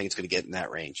 55. I think it's going to get in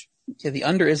that range. Yeah, the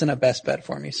under isn't a best bet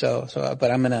for me.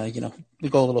 But I'm going to,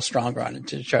 go a little stronger on it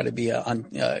to try to be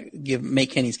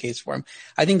make Kenny's case for him.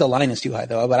 I think the line is too high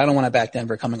though, but I don't want to back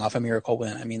Denver coming off a miracle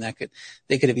win. I mean,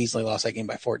 they could have easily lost that game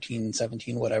by 14,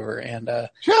 17, whatever. And,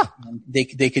 they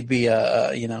could be,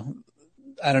 I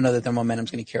don't know that their momentum's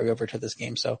going to carry over to this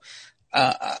game. So,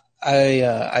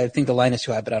 I think the line is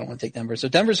too high, but I don't want to take Denver. So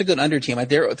Denver's a good under team.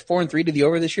 They're 4-3 to the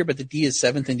over this year, but the D is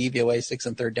 7th in DVOA, 6th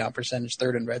and 3rd down percentage,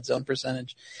 3rd in red zone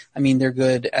percentage. I mean, they're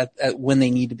good at when they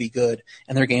need to be good,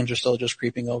 and their games are still just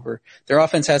creeping over. Their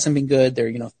offense hasn't been good.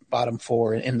 They're, bottom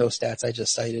 4 in those stats I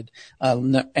just cited.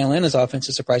 Atlanta's offense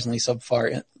is surprisingly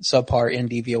subpar in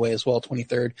DVOA as well,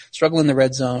 23rd. Struggle in the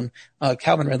red zone.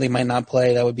 Calvin Ridley might not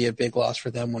play. That would be a big loss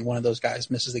for them when one of those guys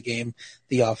misses the game.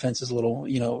 The offense is a little,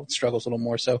 struggles a little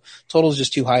more. So total is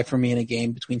just too high for me in a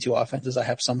game between two offenses I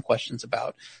have some questions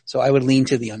about. So I would lean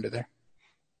to the under there.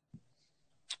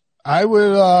 I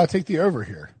would take the over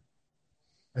here.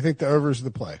 I think the over is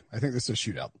the play. I think this is a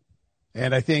shootout.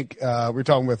 And I think we're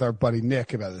talking with our buddy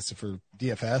Nick about this for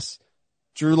DFS.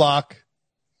 Drew Lock,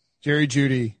 Jerry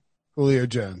Jeudy, Julio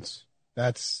Jones.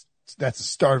 That's the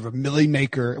start of a milli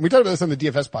maker. And we talked about this on the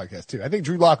DFS podcast too. I think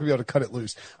Drew Lock will be able to cut it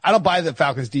loose. I don't buy that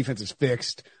Falcons defense is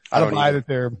fixed. I don't buy that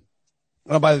they're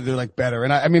like better.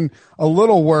 And I mean, a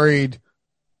little worried,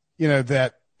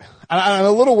 that I'm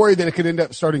a little worried that it could end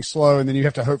up starting slow and then you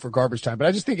have to hope for garbage time. But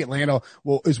I just think Atlanta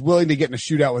is willing to get in a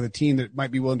shootout with a team that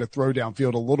might be willing to throw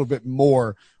downfield a little bit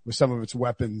more with some of its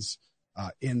weapons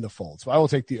in the fold. So I will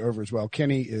take the over as well.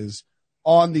 Kenny is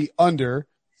on the under.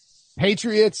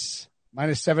 Patriots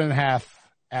 -7.5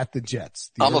 at the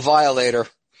Jets. I'm a violator.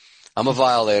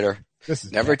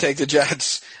 Never take the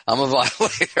Jets. I'm a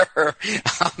violator.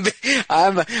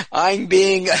 I'm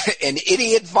being an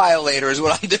idiot violator is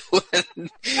what I'm doing.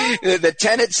 The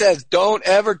tenant says, don't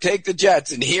ever take the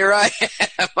Jets. And here I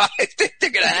am. I think they're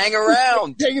going to hang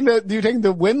around. You're taking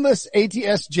the winless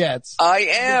ATS Jets. I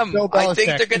am. I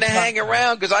think they're going to hang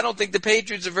around because I don't think the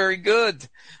Patriots are very good.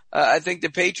 I think the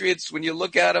Patriots, when you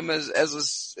look at them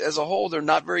as a whole, they're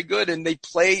not very good, and they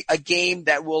play a game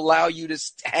that will allow you to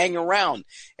hang around.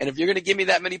 And if you're going to give me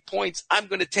that many points, I'm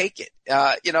going to take it.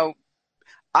 I don't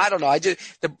know. I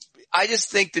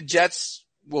just think the Jets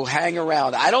will hang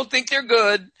around. I don't think they're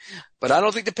good, but I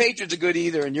don't think the Patriots are good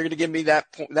either. And you're going to give me that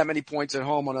many points at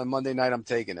home on a Monday night. I'm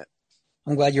taking it.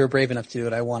 I'm glad you were brave enough to do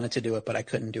it. I wanted to do it, but I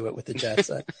couldn't do it with the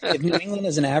Jets. If New England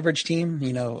is an average team,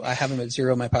 I have them at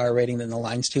 0 my power rating, then the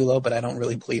line's too low, but I don't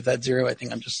really believe that 0. I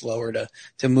think I'm just slower to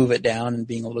move it down and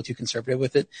being a little too conservative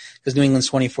with it because New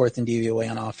England's 24th in DVOA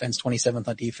on offense, 27th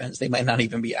on defense. They might not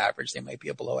even be average. They might be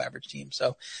a below average team.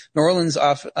 So New Orleans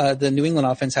the New England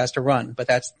offense has to run, but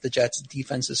that's the Jets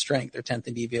defense's strength. They're 10th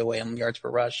in DVOA on yards per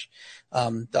rush.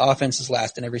 The offense is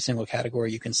last in every single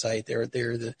category you can cite. They're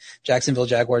the Jacksonville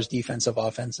Jaguars defensive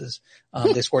offenses.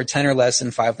 They scored 10 or less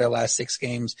in 5 of their last 6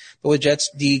 games. But with Jets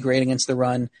D great against the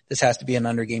run, this has to be an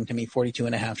under game to me.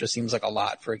 42.5 just seems like a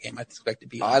lot for a game I expect to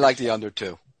be under. I like the under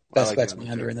too. Best bet's my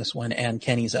under in this one, and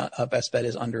Kenny's best bet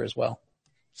is under as well.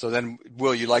 So then,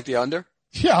 Will, you like the under?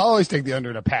 Yeah, I'll always take the under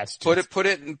in a Pats. Put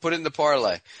it in the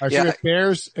parlay. All right, so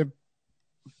Bears and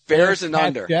Pats,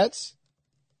 under. Jets?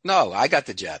 No, I got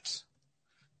the Jets.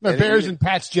 No, Bears and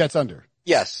Pats, Jets under.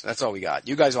 Yes, that's all we got.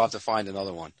 You guys will have to find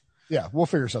another one. Yeah, we'll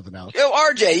figure something out. Yo,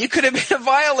 RJ, you could have been a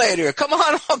violator. Come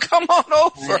on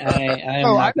over.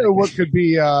 I know what could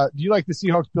be. Do you like the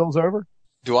Seahawks Bills over?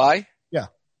 Do I? Yeah.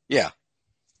 Yeah.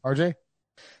 RJ?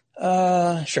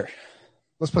 Sure.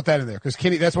 Let's put that in there because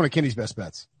that's one of Kenny's best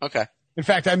bets. Okay. In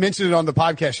fact, I mentioned it on the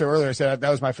podcast show earlier. I said that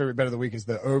was my favorite bet of the week is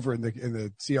the over in the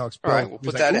Seahawks Bills. All right, we'll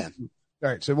put that in. All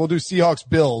right, so we'll do Seahawks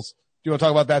Bills. Do you want to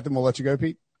talk about that? Then we'll let you go,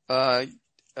 Pete.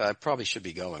 I probably should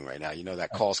be going right now.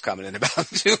 That call's coming in about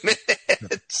 2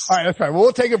 minutes. All right, that's fine. Well,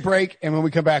 we'll take a break, and when we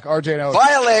come back, RJ and I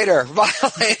Violator.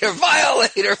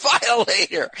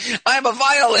 I'm a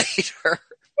violator.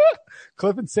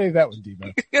 Clip and save that one,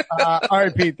 Debo. All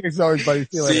right, Pete. Thanks as always, buddy. See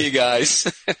you later. See you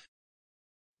guys.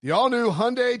 The all-new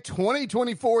Hyundai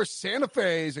 2024 Santa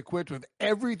Fe is equipped with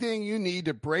everything you need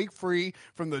to break free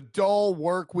from the dull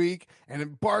work week and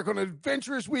embark on an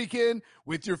adventurous weekend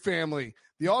with your family.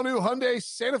 The all-new Hyundai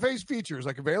Santa Fe's features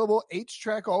like available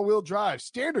H-Track all-wheel drive,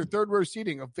 standard third-row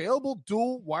seating, available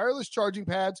dual wireless charging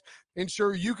pads,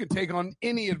 ensure you can take on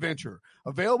any adventure.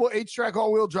 Available H-Track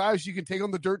all-wheel drives, you can take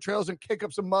on the dirt trails and kick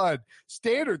up some mud.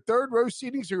 Standard third-row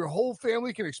seating so your whole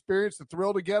family can experience the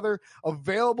thrill together.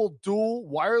 Available dual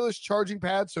wireless charging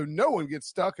pads so no one gets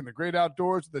stuck in the great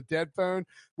outdoors with a dead phone.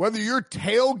 Whether you're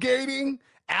tailgating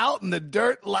out in the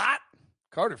dirt lot,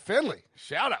 Carter Finley,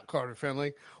 shout out Carter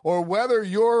Finley, or whether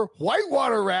you're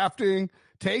whitewater rafting,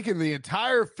 taking the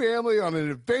entire family on an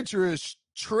adventurous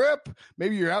trip,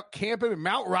 maybe you're out camping in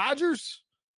Mount Rogers.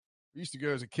 I used to go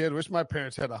as a kid. Wish my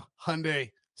parents had a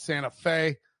Hyundai Santa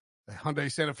Fe. The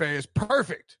Hyundai Santa Fe is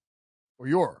perfect for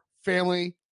your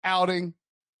family outing.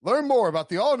 Learn more about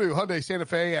the all-new Hyundai Santa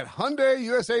Fe at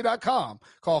HyundaiUSA.com.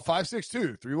 Call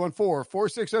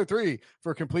 562-314-4603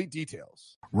 for complete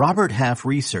details. Robert Half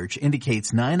research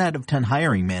indicates 9 out of 10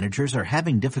 hiring managers are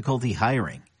having difficulty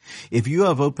hiring. If you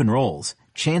have open roles,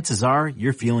 chances are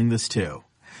you're feeling this too.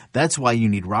 That's why you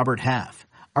need Robert Half.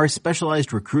 Our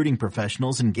specialized recruiting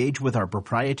professionals engage with our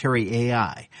proprietary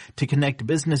AI to connect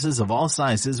businesses of all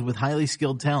sizes with highly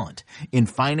skilled talent in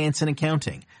finance and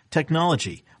accounting,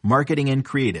 technology, marketing and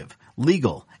creative,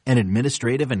 legal, and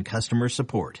administrative and customer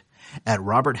support. At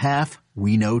Robert Half,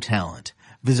 we know talent.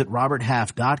 Visit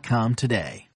roberthalf.com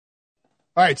today.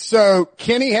 All right, so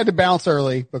Kenny had to bounce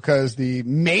early because the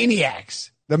maniacs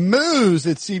The Moose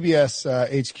at CBS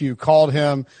HQ called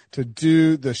him to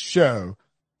do the show,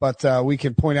 but we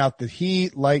can point out that he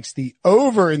likes the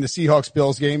over in the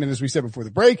Seahawks-Bills game. And as we said before the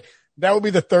break, that will be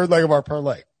the third leg of our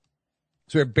parlay.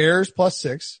 So we have Bears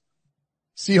 +6,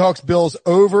 Seahawks-Bills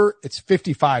over. It's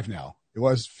 55 now. It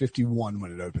was 51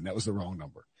 when it opened. That was the wrong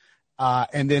number.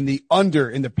 And then the under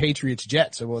in the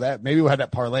Patriots-Jets. So maybe we'll have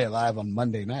that parlay live on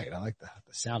Monday night. I like the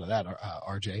sound of that,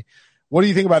 RJ. What do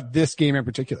you think about this game in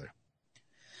particular?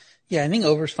 Yeah, I think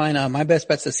over's fine. My best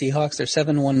bet's the Seahawks. They're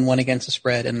 7-1-1 against the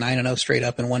spread and 9-0 straight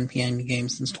up in 1 p.m.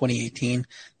 games since 2018.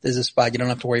 This is a spot you don't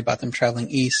have to worry about them traveling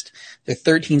east. They're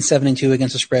 13-7-2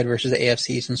 against the spread versus the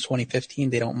AFC since 2015.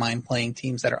 They don't mind playing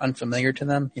teams that are unfamiliar to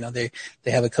them. You know, they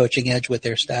have a coaching edge with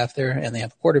their staff there, and they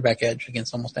have a quarterback edge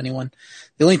against almost anyone.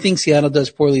 The only thing Seattle does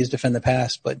poorly is defend the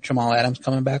pass, but Jamal Adams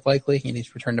coming back likely. He needs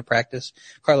to return to practice.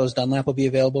 Carlos Dunlap will be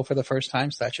available for the first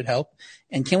time, so that should help.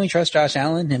 And can we trust Josh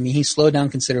Allen? I mean, he slowed down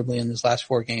considerably in his last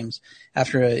 4 games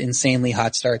after an insanely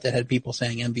hot start that had people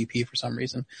saying MVP for some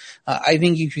reason. I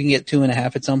think you can get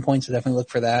 2.5 at some point, so definitely look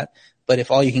for that. But if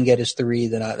all you can get is 3,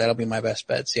 then that'll be my best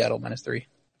bet. Seattle -3.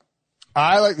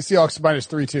 I like the Seahawks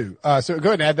 -3 too. So go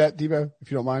ahead and add that, Debo,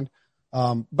 if you don't mind.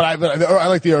 But I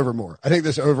like the over more. I think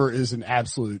this over is an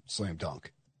absolute slam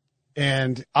dunk.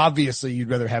 And obviously you'd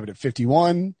rather have it at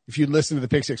 51. If you'd listen to the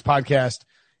Pick Six podcast,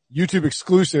 YouTube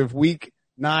exclusive week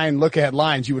 9 look ahead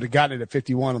lines, you would have gotten it at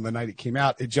 51 on the night it came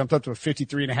out. It jumped up to a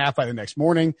 53.5 by the next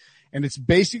morning. And it's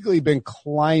basically been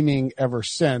climbing ever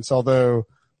since, although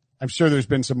I'm sure there's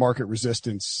been some market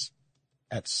resistance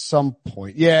at some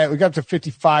point. Yeah, we got up to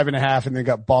 55.5 and then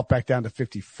got bought back down to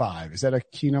 55. Is that a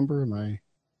key number?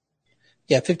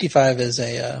 Yeah, 55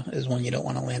 is one you don't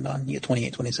want to land on. You get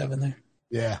 28, 27 there.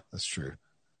 Yeah, that's true.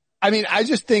 I mean, I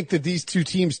just think that these two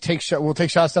teams will take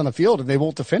shots down the field and they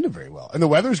won't defend it very well. And the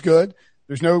weather's good.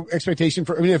 There's no expectation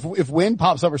for, I mean, if wind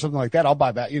pops up or something like that, I'll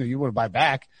buy back. You know, you want to buy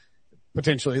back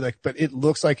potentially, but it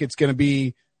looks like it's going to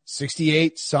be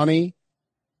 68, sunny.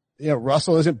 You know,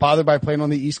 Russell isn't bothered by playing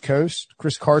on the East Coast.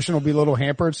 Chris Carson will be a little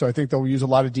hampered. So I think they'll use a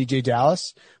lot of DJ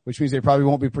Dallas, which means they probably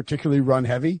won't be particularly run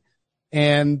heavy.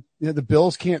 And you know, the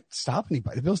Bills can't stop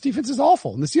anybody. The Bills defense is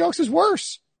awful and the Seahawks is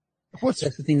worse.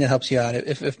 That's the thing that helps you out.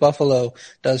 If Buffalo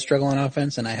does struggle on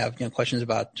offense, and I have questions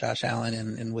about Josh Allen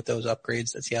and with those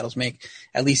upgrades that Seattle's make,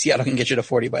 at least Seattle can get you to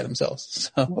 40 by themselves.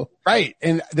 So right,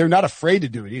 and they're not afraid to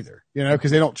do it either,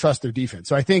 because they don't trust their defense.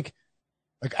 So I think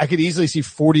I could easily see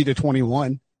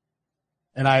 40-21,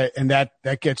 and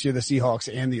that gets you the Seahawks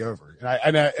and the over.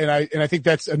 And I think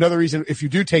that's another reason if you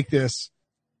do take this,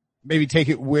 maybe take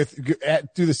it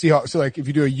do the Seahawks. So like if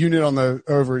you do a unit on the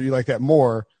over, you like that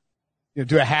more.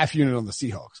 Do a half unit on the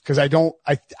Seahawks. Cause I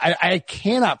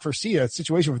cannot foresee a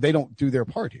situation where they don't do their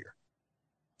part here.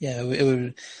 Yeah,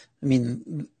 it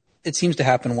seems to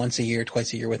happen once a year,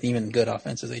 twice a year with even good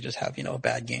offenses. They just have, a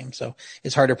bad game. So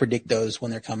it's hard to predict those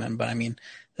when they're coming. But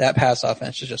that pass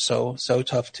offense is just so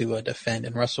tough to defend.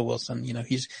 And Russell Wilson,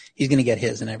 he's going to get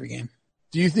his in every game.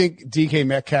 Do you think DK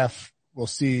Metcalf will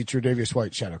see Tre'Davious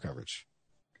White shadow coverage?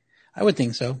 I would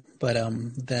think so, but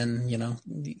then you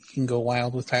can go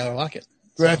wild with Tyler Lockett.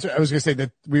 So. Well, that's what I was going to say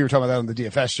that we were talking about that on the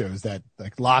DFS show is that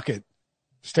like Lockett,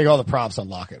 just take all the props on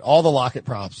Lockett, all the Lockett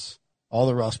props, all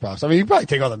the Russ props. I mean, you probably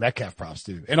take all the Metcalf props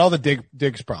too, and all the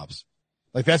Diggs props.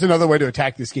 Like that's another way to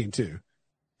attack this game too,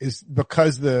 is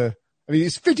because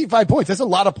it's 55 points. That's a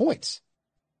lot of points.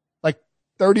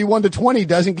 31-20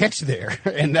 doesn't get you there.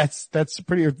 And that's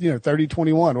pretty,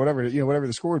 30-21, whatever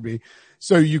the score would be.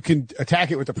 So you can attack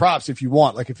it with the props if you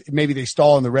want. Like if maybe they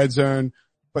stall in the red zone,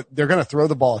 but they're going to throw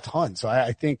the ball a ton. So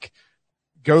I think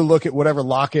go look at whatever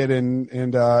Lockett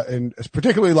and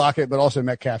particularly Lockett, but also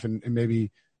Metcalf and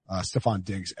maybe, Stephon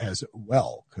Diggs as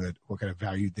well what kind of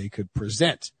value they could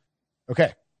present.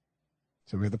 Okay.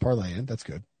 So we have the parlay in. That's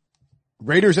good.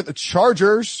 Raiders at the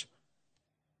Chargers.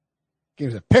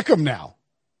 Game's a pick 'em now.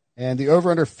 And the over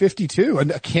under 52.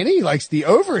 And Kenny likes the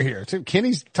over here too.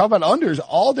 Kenny's talking about unders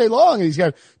all day long and he's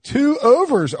got 2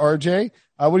 overs, RJ.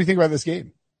 What do you think about this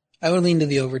game? I would lean to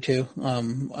the over too.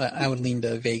 I would lean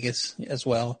to Vegas as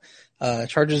well.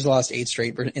 Chargers lost 8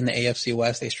 straight in the AFC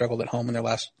West. They struggled at home and their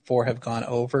last 4 have gone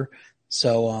over.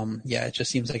 So, it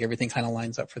just seems like everything kind of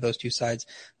lines up for those two sides.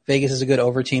 Vegas is a good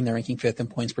over team. They're ranking 5th in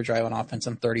points per drive on offense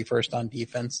and 31st on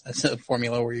defense. That's a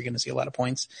formula where you're going to see a lot of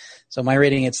points. So my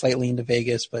rating, it's slightly into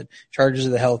Vegas, but Chargers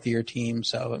are the healthier team.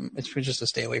 So it's just a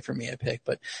stay away from me at pick,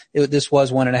 but this was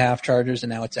 1.5 Chargers and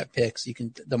now it's at picks.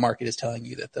 The market is telling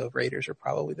you that the Raiders are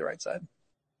probably the right side.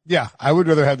 Yeah. I would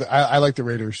rather have I like the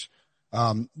Raiders.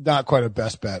 Not quite a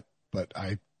best bet, but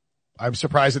I'm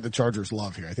surprised at the Chargers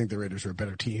love here. I think the Raiders are a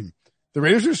better team. the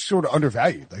Raiders are sort of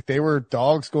undervalued. Like they were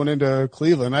dogs going into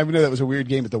Cleveland. I even know that was a weird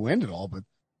game at the Wind and all, but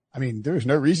I mean, there's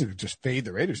no reason to just fade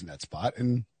the Raiders in that spot.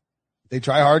 And they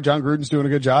try hard. John Gruden's doing a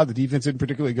good job. The defense isn't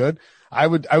particularly good. I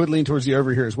would lean towards the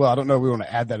over here as well. I don't know if we want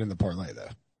to add that in the parlay though.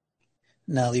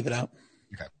 No, leave it out.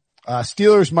 Okay.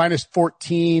 Steelers minus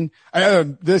 14. I know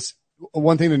this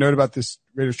one thing to note about this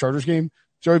Raiders Chargers game.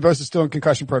 Joey Bosa is still in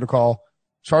concussion protocol.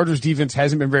 Chargers defense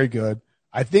hasn't been very good.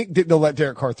 I think that they'll let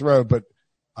Derek Carr throw, but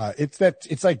it's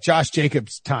like Josh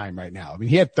Jacobs' time right now. I mean,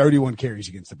 he had 31 carries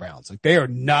against the Browns. Like they are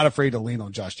not afraid to lean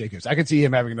on Josh Jacobs. I could see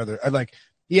him having another, like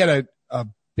he had a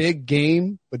big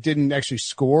game, but didn't actually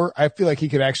score. I feel like he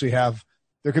could actually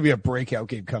there could be a breakout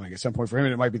game coming at some point for him,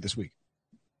 and it might be this week.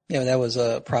 Yeah, that was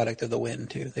a product of the win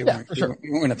too. They weren't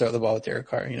going to throw the ball with Derek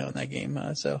Carr, in that game.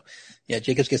 So yeah,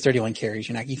 Jacobs gets 31 carries.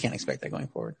 You can't expect that going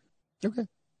forward. Okay.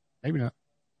 Maybe not.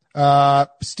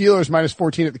 Steelers minus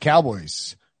 14 at the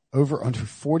Cowboys. Over under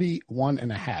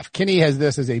 41.5. Kenny has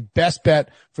this as a best bet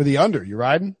for the under. You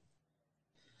riding?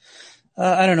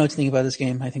 I don't know what to think about this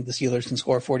game. I think the Steelers can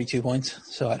score 42 points.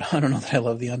 So I don't know that I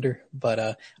love the under,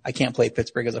 but, I can't play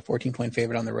Pittsburgh as a 14-point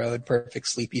favorite on the road. Perfect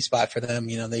sleepy spot for them.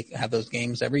 They have those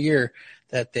games every year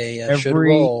that they should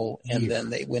roll and then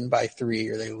they win by 3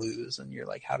 or they lose. And you're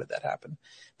like, how did that happen?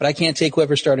 But I can't take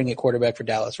whoever's starting at quarterback for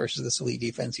Dallas versus this elite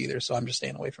defense either. So I'm just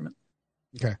staying away from it.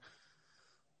 Okay.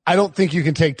 I don't think you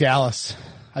can take Dallas.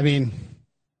 I mean,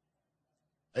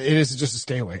 it is just a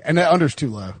stay away. And the under's too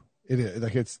low. It is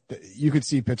like you could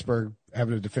see Pittsburgh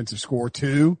having a defensive score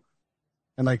too.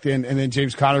 And then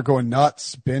James Conner going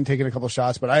nuts, Ben taking a couple of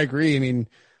shots. But I agree. I mean,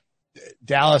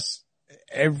 Dallas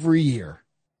every year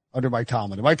under Mike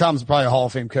Tomlin. And Mike Tomlin's probably a Hall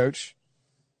of Fame coach.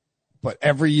 But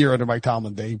every year under Mike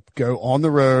Tomlin, they go on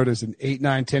the road as an 8,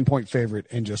 9, 10-point favorite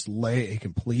and just lay a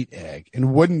complete egg.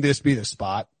 And wouldn't this be the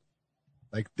spot?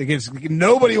 Like,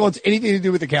 nobody wants anything to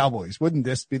do with the Cowboys. Wouldn't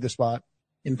this be the spot?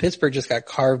 And Pittsburgh just got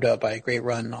carved up by a great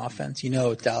run in offense.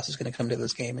 Dallas is going to come to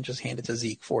this game and just hand it to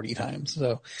Zeke 40 times.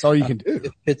 So that's all you can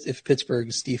do. If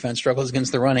Pittsburgh's defense struggles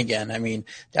against the run again, I mean,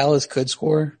 Dallas could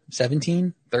score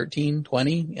 17, 13,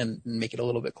 20 and make it a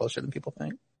little bit closer than people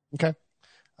think. Okay.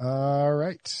 All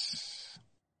right.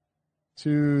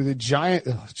 To the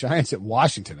Giants at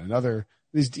Washington.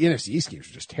 These NFC East games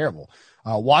are just terrible.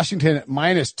 Washington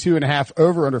minus 2.5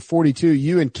 over under 42.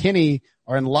 You and Kenny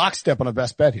are in lockstep on a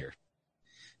best bet here.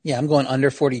 Yeah, I'm going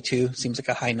under 42. Seems like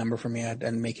a high number for me. I'd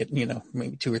make it,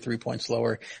 maybe 2 or 3 points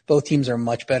lower. Both teams are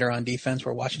much better on defense,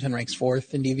 where Washington ranks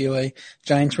 4th in DVOA.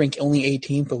 Giants rank only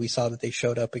 18th, but we saw that they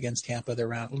showed up against Tampa.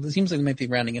 It seems like they might be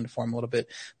rounding into form a little bit.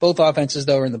 Both offenses,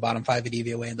 though, are in the bottom 5 of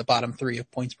DVOA and the bottom 3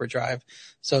 of points per drive.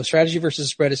 So strategy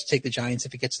versus spread is to take the Giants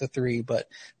if it gets to 3, but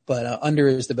under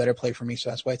is the better play for me.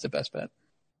 So that's why it's the best bet.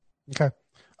 Okay.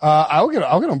 I'll get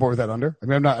on board with that under. I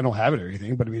mean, I don't have it or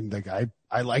anything, but I mean, like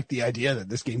I like the idea that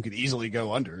this game could easily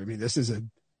go under. I mean, this is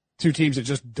two teams that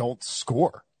just don't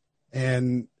score.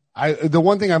 And the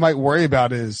one thing I might worry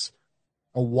about is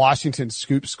a Washington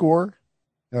scoop score.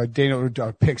 Daniel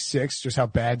pick 6, just how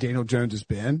bad Daniel Jones has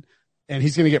been. And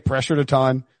he's going to get pressured a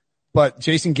ton, but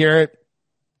Jason Garrett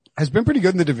has been pretty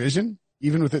good in the division,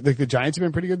 even with the Giants have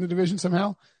been pretty good in the division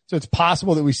somehow. So it's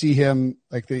possible that we see him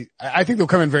I think they'll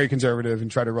come in very conservative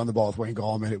and try to run the ball with Wayne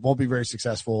Gallman. It won't be very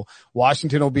successful.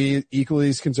 Washington will be equally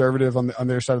as conservative on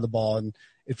their side of the ball. And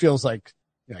it feels like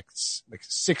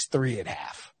 6-3 at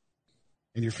half.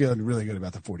 And you're feeling really good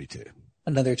about the 42.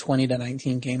 Another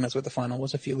 20-19 game. That's what the final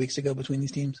was a few weeks ago between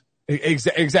these teams.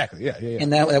 Exactly. Yeah.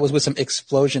 And that was with some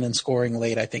explosion in scoring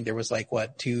late. I think there was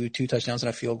two touchdowns and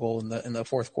a field goal in the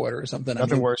fourth quarter or something.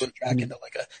 Nothing worse. Back into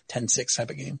like a 10-6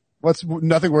 type of game. What's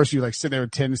nothing worse? You sitting there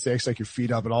with 10-6, like your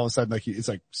feet up, and all of a sudden, it's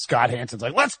like Scott Hanson's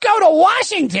like, "Let's go to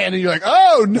Washington," and you're like,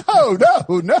 "Oh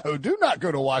no, do not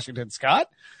go to Washington, Scott."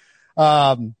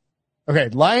 Okay,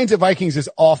 Lions at Vikings is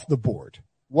off the board.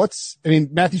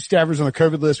 Matthew Stafford's on the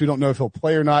COVID list. We don't know if he'll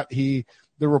play or not. The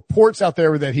reports out there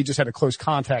were that he just had a close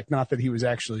contact, not that he was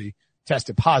actually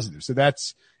tested positive. So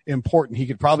that's important. He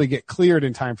could probably get cleared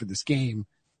in time for this game.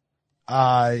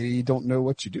 I don't know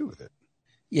what you do with it.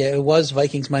 Yeah, it was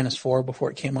Vikings -4 before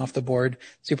it came off the board.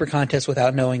 Super contest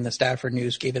without knowing the Stafford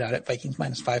news gave it out at Vikings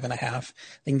 -5.5.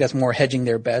 I think that's more hedging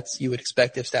their bets. You would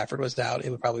expect if Stafford was out, it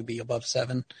would probably be above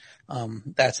 7.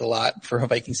 That's a lot for a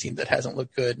Vikings team that hasn't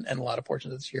looked good in a lot of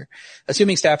portions of this year.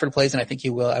 Assuming Stafford plays, and I think he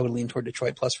will, I would lean toward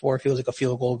Detroit +4. It feels like a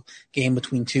field goal game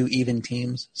between 2 even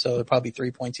teams. So it'd probably be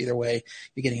 3 points either way.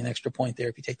 You're getting an extra point there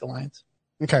if you take the Lions.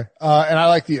 Okay. And I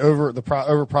like the over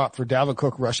prop for Dalvin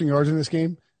Cook rushing yards in this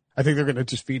game. I think they're going to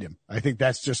just feed him. I think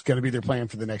that's just going to be their plan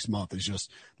for the next month is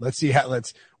just, we are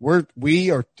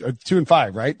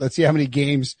 2-5, right? Let's see how many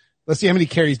carries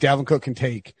Dalvin Cook can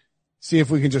take see if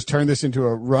we can just turn this into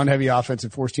a run heavy offense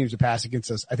and force teams to pass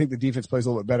against us. I think the defense plays a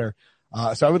little bit better.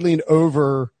 So I would lean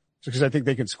over because I think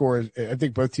they can score. I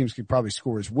think both teams could probably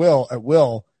score at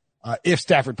will, if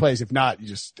Stafford plays. If not, you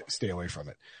just stay away from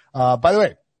it. By the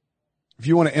way, if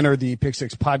you want to enter the Pick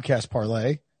Six podcast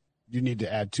parlay, you need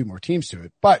to add 2 more teams to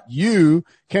it, but you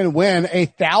can win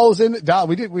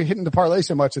 $1,000. We're hitting the parlay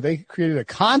so much that they created a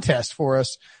contest for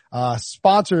us,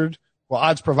 sponsored,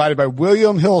 odds provided by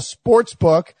William Hill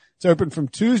Sportsbook. It's open from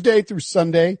Tuesday through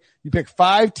Sunday. You pick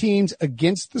 5 teams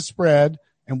against the spread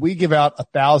and we give out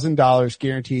 $1,000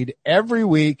 guaranteed every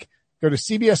week. Go to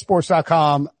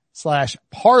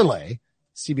cbssports.com/parlay,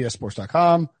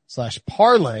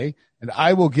 cbssports.com/parlay, and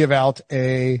I will give out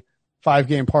a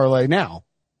 5-game parlay now.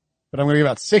 But I'm going to give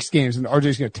out 6 games, and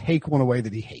RJ's going to take one away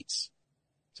that he hates.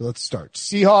 So let's start.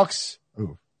 Seahawks.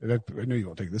 Oh, I knew you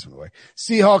won't take this one away.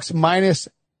 Seahawks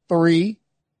 -3.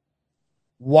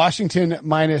 Washington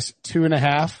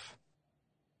 -2.5.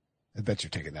 I bet you're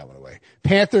taking that one away.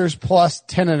 Panthers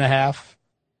 +10.5.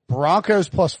 Broncos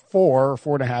 +4 or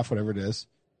 4.5, whatever it is.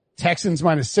 Texans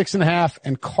 -6.5,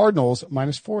 and Cardinals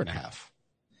 -4.5.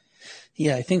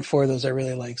 Yeah, I think 4 of those I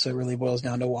really like. So it really boils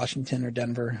down to Washington or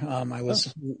Denver. I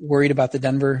was worried about the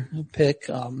Denver pick,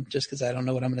 just cause I don't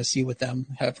know what I'm going to see with them,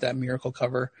 have that miracle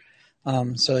cover.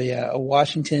 So yeah,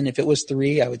 Washington, if it was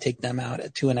 3, I would take them out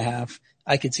at 2.5.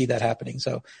 I could see that happening.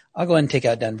 So I'll go ahead and take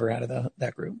out Denver out of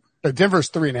that group. But Denver's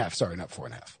 3.5. Sorry, not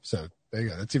 4.5. So there you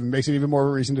go. That makes it even more of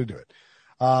a reason to do it.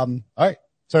 All right.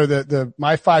 So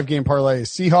my 5-game parlay is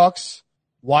Seahawks,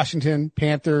 Washington,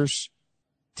 Panthers,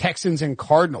 Texans, and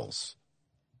Cardinals.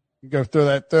 You go throw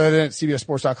that in at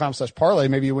cbssports.com/parlay.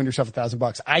 Maybe you win yourself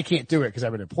 $1,000. I can't do it because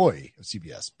I'm an employee of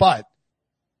CBS,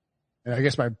 and I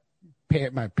guess my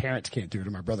parents can't do it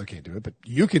or my brother can't do it, but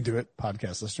you can do it.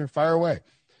 Podcast listener, fire away.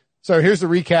 So here's the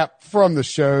recap from the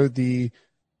show. The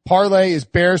parlay is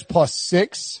Bears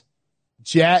 +6.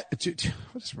 What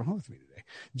is wrong with me today?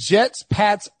 Jets,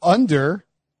 Pats under.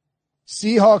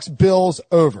 Seahawks, Bills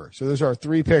over. So those are our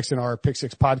 3 picks in our Pick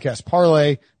Six podcast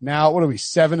parlay. Now, what are we?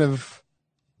 4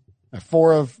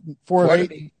 of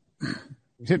 8.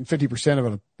 He's hitting 50% of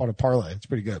it on a parlay. It's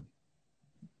pretty good.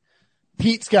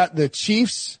 Pete's got the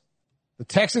Chiefs, the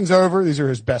Texans over. These are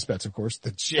his best bets, of course.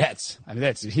 The Jets. I mean,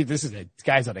 this is a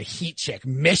guy's on a heat check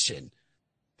mission.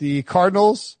 The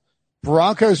Cardinals,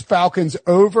 Broncos, Falcons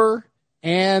over,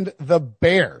 and the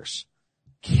Bears.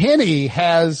 Kenny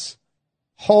has,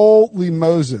 holy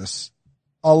Moses,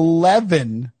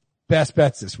 11 best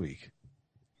bets this week.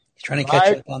 He's trying to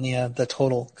catch up on the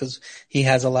total because he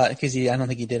has a lot. Because I don't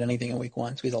think he did anything in week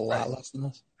 1, so he's a lot less than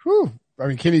this. Whew. I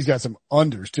mean, Kenny's got some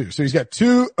unders too. So he's got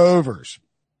 2 overs.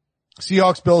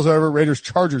 Seahawks, Bills over, Raiders,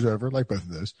 Chargers over, like both of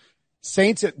those.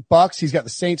 Saints at Bucks. He's got the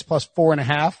Saints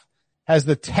 +4.5. Has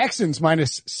the Texans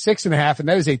 -6.5, and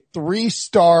that is a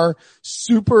 3-star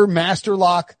super master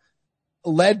lock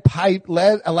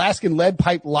Alaskan lead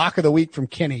pipe lock of the week from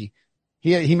Kenny.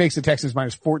 He makes the Texans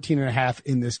 -14.5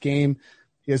 in this game.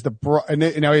 He has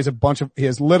now he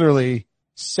has literally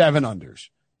 7 unders.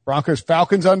 Broncos,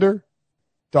 Falcons under,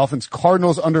 Dolphins,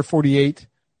 Cardinals under 48,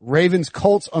 Ravens,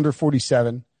 Colts under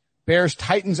 47, Bears,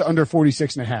 Titans under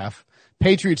 46.5,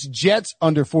 Patriots, Jets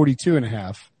under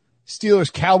 42.5,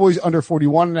 Steelers, Cowboys under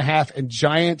 41.5, and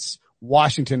Giants,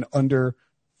 Washington under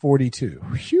 42.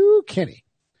 Phew, Kenny.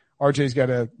 RJ's got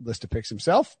a list of picks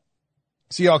himself.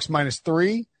 Seahawks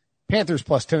 -3, Panthers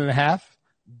 +10.5,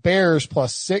 Bears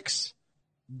 +6,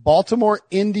 Baltimore,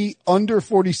 Indy under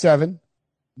 47,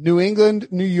 New England,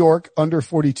 New York under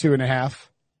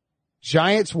 42.5,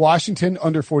 Giants, Washington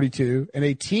under 42, and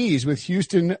a tease with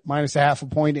Houston -0.5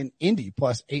 point and Indy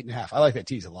 +8.5. I like that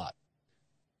tease a lot.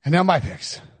 And now my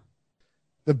picks.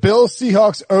 The Bills,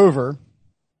 Seahawks over,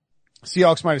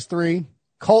 Seahawks -3,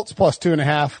 Colts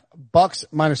 +2.5, Bucks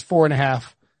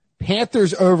 -4.5,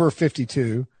 Panthers over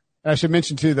 52. And I should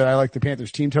mention too that I like the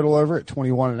Panthers team total over at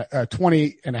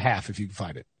 20.5 if you can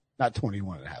find it. Not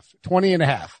 21.5,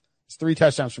 20.5. It's 3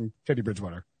 touchdowns from Teddy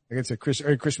Bridgewater against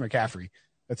Christian McCaffrey.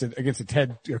 That's against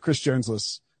a Chris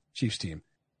Jones-less Chiefs team.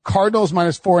 Cardinals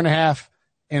 -4.5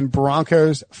 and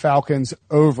Broncos, Falcons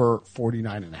over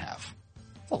 49.5.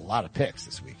 That's a lot of picks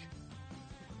this week.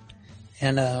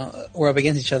 And, we're up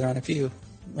against each other on a few.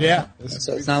 Yeah.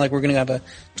 So it's not like we're going to have a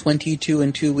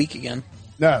 22-2 week again.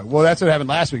 No, well, that's what happened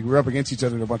last week. We were up against each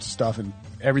other in a bunch of stuff, and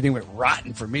everything went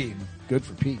rotten for me. Good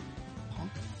for Pete.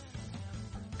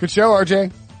 Good show,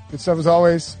 RJ. Good stuff as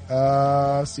always.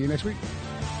 See you next week.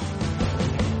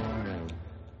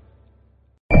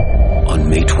 On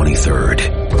May 23rd,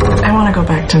 I want to go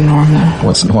back to normal.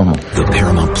 What's normal? The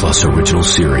Paramount Plus original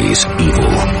series, Evil,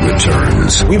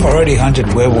 returns. We've already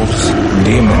hunted werewolves,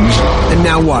 demons. And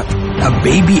now what? A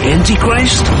baby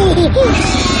Antichrist?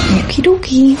 Okie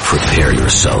dokie. Prepare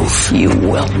yourself. You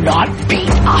will not beat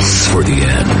us. For the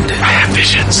end. I have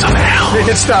visions of hell. Make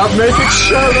it stop. Make it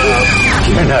shut up.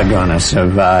 You're not gonna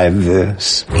survive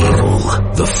this. Evil,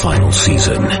 the final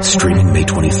season. Streaming May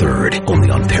 23rd. Only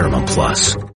on Paramount Plus.